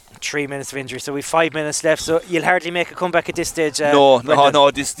injury. 3 minutes of injury, so we've 5 minutes left. So you'll hardly make a comeback at this stage. No.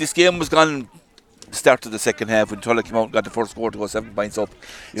 This game was gone. Start of the second half when Tulla came out and got the first score to go 7 points up.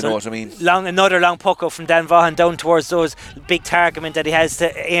 You know what I mean? Another long puck up from Dan Vaughan down towards those big target that he has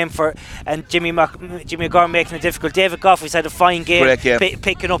to aim for, and Jimmy O'Gorman making it difficult. David Goff, who's had a fine game,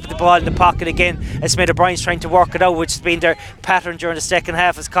 picking up the ball in the pocket again, as Smith O'Brien's trying to work it out, which has been their pattern during the second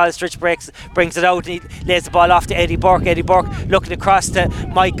half as Kyle Stritch brings it out, and he lays the ball off to Eddie Burke looking across to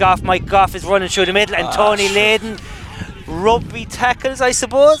Mike Goff is running through the middle, and Tony Layden rugby tackles, I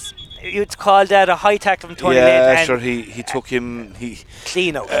suppose you'd call that, a high tackle from Tony Lane. Yeah, sure, he took him...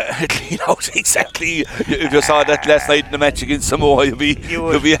 Clean out. Clean out, exactly. If you saw that last night in the match against Samoa, you'd be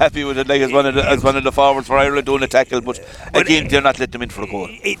happy with it, like as one of the forwards for Ireland doing a tackle, but again, they're not letting them in for a goal.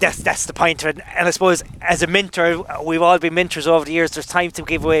 That's the point of it. And I suppose, as a mentor, we've all been mentors over the years. There's times to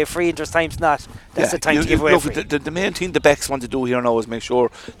give away a free and there's times not. That's the time to give away a free. The main thing the backs want to do here now is make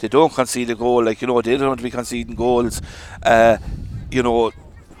sure they don't concede a goal. Like, you know, they don't want to be conceding goals. You know,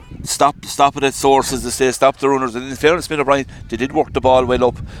 stop it at source, as they say, stop the runners. And in fairness, Smith O'Brien, they did work the ball well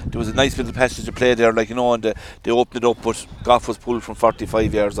up. There was a nice bit of passage to play there, like, you know, and they opened it up, but Goff was pulled from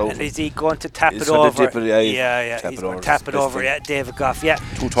 45 yards out. And is he going to tap it over? He's going to tap it over, David Goff,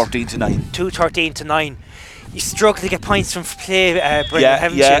 2:13 to 9. 2:13 to 9. You struggle to get points from play, Brendan,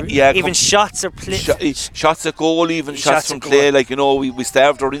 haven't you? Yeah. Even shots are shots at goal, even shots from play. Like, you know, we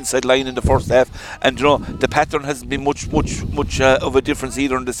starved our inside line in the first half, and you know the pattern hasn't been much of a difference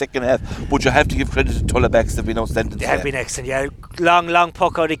either in the second half. But you have to give credit to Tulla backs; they've been outstanding. They have been excellent. Yeah, long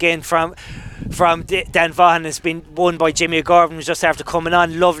puck out again from Dan Vaughan has been won by Jimmy O'Gorman, who's just after coming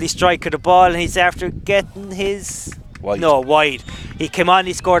on. Lovely strike of the ball, and he's after getting his No, wide. He came on,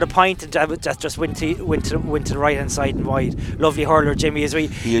 he scored a point, and that just went to the right hand side and wide. Lovely hurler, Jimmy.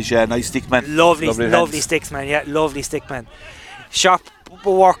 He is, nice stick man. Lovely sticks man. Yeah, lovely stick man. Sharp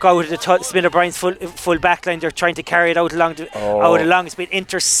work out of the Smith O'Brien's full back line. They're trying to carry it out along. It's been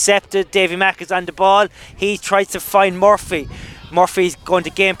intercepted. Davy Mack is on the ball. He tries to find Murphy. Murphy's going to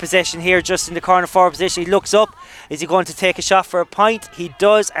gain possession here just in the corner forward position. He looks up. Is he going to take a shot for a point? He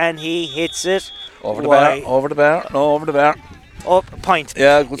does, and he hits it. Over the bar. Up, point.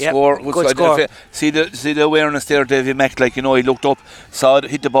 Yeah, good score. Good score. See the awareness there, Davy Mack. He looked up, saw it,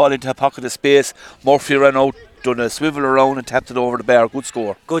 hit the ball into a pocket of space. Murphy ran out, done a swivel around and tapped it over the bar. Good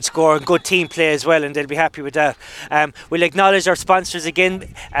score and good team play as well, and they'll be happy with that. We'll acknowledge our sponsors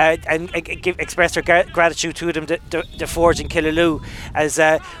again and express our gratitude to them, the Forge and Killaloe, as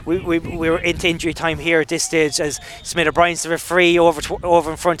we were into injury time here at this stage, as Smith O'Brien's the referee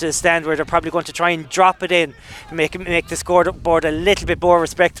over in front of the stand, where they're probably going to try and drop it in to make the scoreboard a little bit more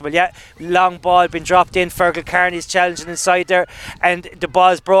respectable. Yeah, long ball been dropped in. Fergal Carney's challenging inside there, and the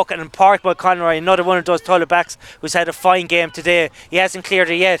ball's broken and parked by Conroy, another one of those Tulla backs who's had a fine game today. He hasn't cleared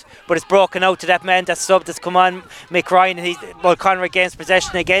it yet, but it's broken out to that man, that sub that's come on, Mick Ryan, and Conroy gains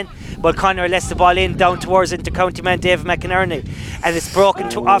possession again. Conroy lets the ball in down towards into county man David McInerney, and it's broken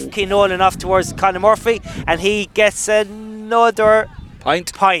off Keane Nolan off towards Conor Murphy, and he gets another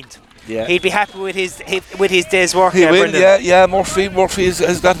point. Yeah. He'd be happy with his day's work. He will, yeah. Murphy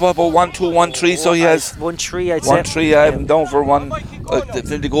has got about 1-2, 1-3, so he has 1-3. I'd say 1-3. I have him down for one.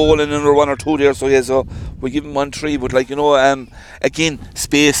 The goal and another 1 or 2 there, so yeah. So we give him 1-3, but again,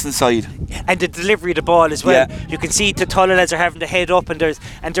 space inside and the delivery of the ball as well. Yeah. You can see the Tulla lads are having to head up, and there's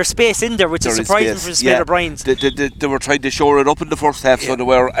space in there, which is surprising for Smith O'Brien's. They were trying to shore it up in the first half, so they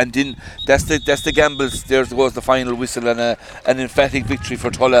were, and then that's the gambles. There was the final whistle and an emphatic victory for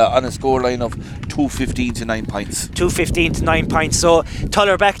Tulla on a scoreline of 2-15 to 9 points. 2-15 to 9 points. So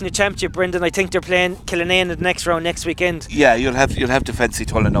Tulla are back in the championship, Brendan. I think they're playing Killaloe in the next round next weekend. Yeah, you'll have to fancy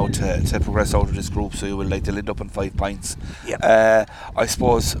Tulla now to progress out of this group. So you will they'll end up on 5 points. Yeah. I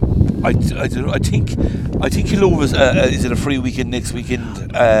suppose I think Killaloe is it a free weekend next weekend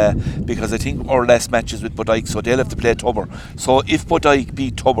because I think our last matches with Bodyke, so they'll have to play Tubber. So if Bodyke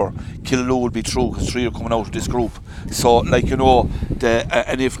beat Tubber, Killaloe will be through because 3 are coming out of this group. So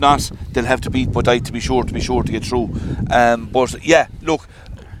and if not, they'll have to beat Bodyke to be sure to get through. But yeah, look,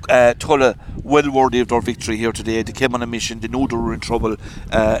 Tulla well worthy of their victory here today. They came on a mission. They knew they were in trouble.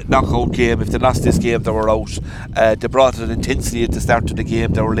 Knockout game. If they lost this game, they were out. They brought it intensely at the start of the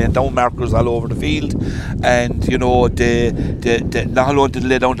game. They were laying down markers all over the field, and they not only did they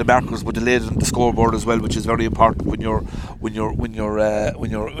lay down the markers, but they laid it on the scoreboard as well, which is very important when you're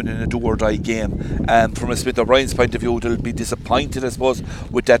in a do or die game. From a Smith O'Brien's point of view, they'll be disappointed, I suppose,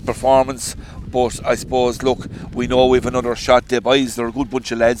 with that performance. But I suppose, look, we know we've another shot. The boys, they're a good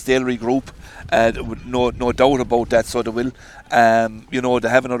bunch of lads. They'll regroup. No doubt about that. So they will. They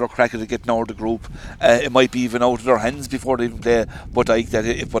have another crack at it getting out of the group. It might be even out of their hands before they even play Bodyke. That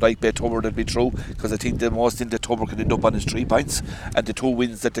if Bodyke play Tubber, they'll be through, because I think the most in the Tubber can end up on is 3 points, and the 2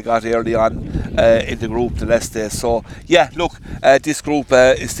 wins that they got early on in the group the last day. So yeah, look, this group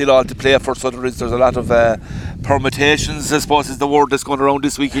is still all to play for. So there's a lot of permutations, I suppose, is the word that's going around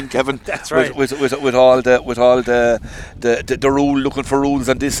this weekend, Kevin. That's right. With all the rule, looking for rules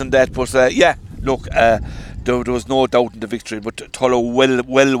and this and that. But yeah, look, there was no doubt in the victory, but Tulla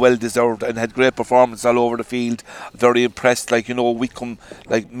well deserved and had great performance all over the field. Very impressed. Wickham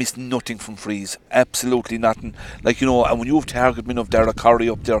missed nothing from frees, absolutely nothing. And when you have target men of Dara Curry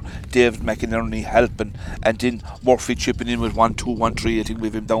up there, David McInerney helping, and then Murphy chipping in with 1-2, 1-3, I think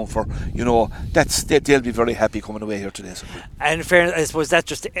we've him down for. They'll be very happy coming away here today. And in fairness, I suppose that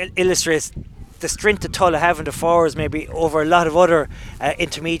just illustrates the strength that Tulla have in the forwards, maybe over a lot of other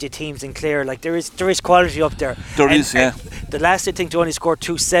intermediate teams in Clare. There is quality up there. The last, I think, they only scored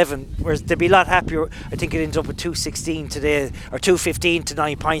 2-7, whereas they'd be a lot happier. I think it ends up with 2-16 today, or 2-15 to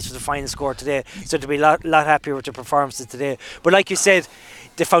 9 points for the final score today. So they'd be a lot happier with the performances today. But like you said,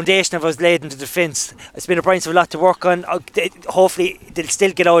 the foundation of us laid into defence. Smith O'Brien's have a lot to work on. Hopefully they'll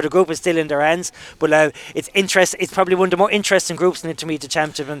still get out of the group. It's still in their hands, but it's probably one of the more interesting groups in the intermediate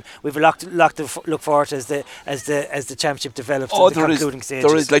championship, and we've a lot to look forward to as the championship develops. The concluding stages.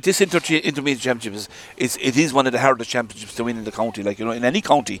 There is this intermediate championship it is one of the hardest championships to win in the county. In any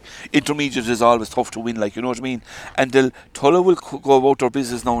county, intermediate is always tough to win. You know what I mean? And Tulla will go about their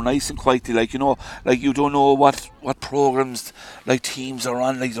business now, nice and quietly. You don't know what programs teams are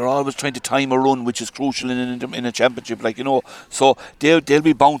on, like they're always trying to time a run, which is crucial in a championship, like, you know. So they'll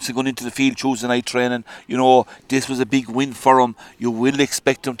be bouncing going into the field Tuesday night training. You know, this was a big win for them. You will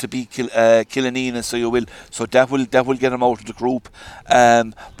expect them to beat Killaloe, so that will get them out of the group.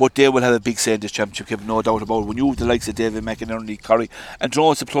 But they will have a big say in this championship, Kevin, no doubt about it. When you have the likes of David McInerney, Curry, and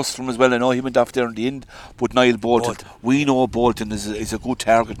Joe, it's a plus for him as well. I know he went off there in the end, but Niall Bolton. We know Bolton is a good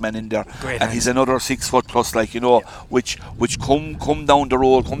target man in there. Great, and he's another 6 foot plus, like, you know, which come down the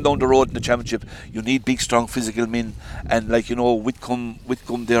road in the championship. You need big, strong, physical men, and, like, you know, Whitcomb,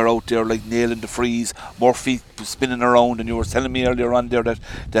 they're out there like nailing the freeze, Murphy spinning around, and you were telling me earlier on there that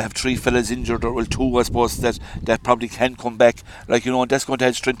they have 3 fellas injured, or 2, I suppose, that probably can come back, like, you know, and that's going to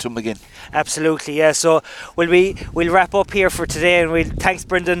add strength to them again. Absolutely, yeah. So we'll wrap up here for today, and thanks,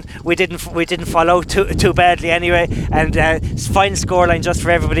 Brendan. We didn't follow too badly anyway, and final scoreline just for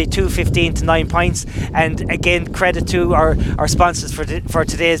everybody: 2-15 to 9 points. And again, credit to our sponsors for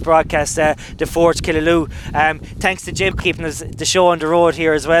today's broadcast, the Forge Killaloe. Thanks to Jim keeping the show on the road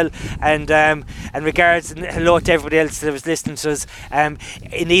here as well, and regards and hello to everybody else that was listening to us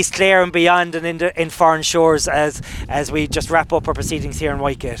in East Clare and beyond, and in foreign shores, as we just wrap up our proceedings here in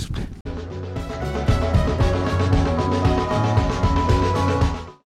Whitegate.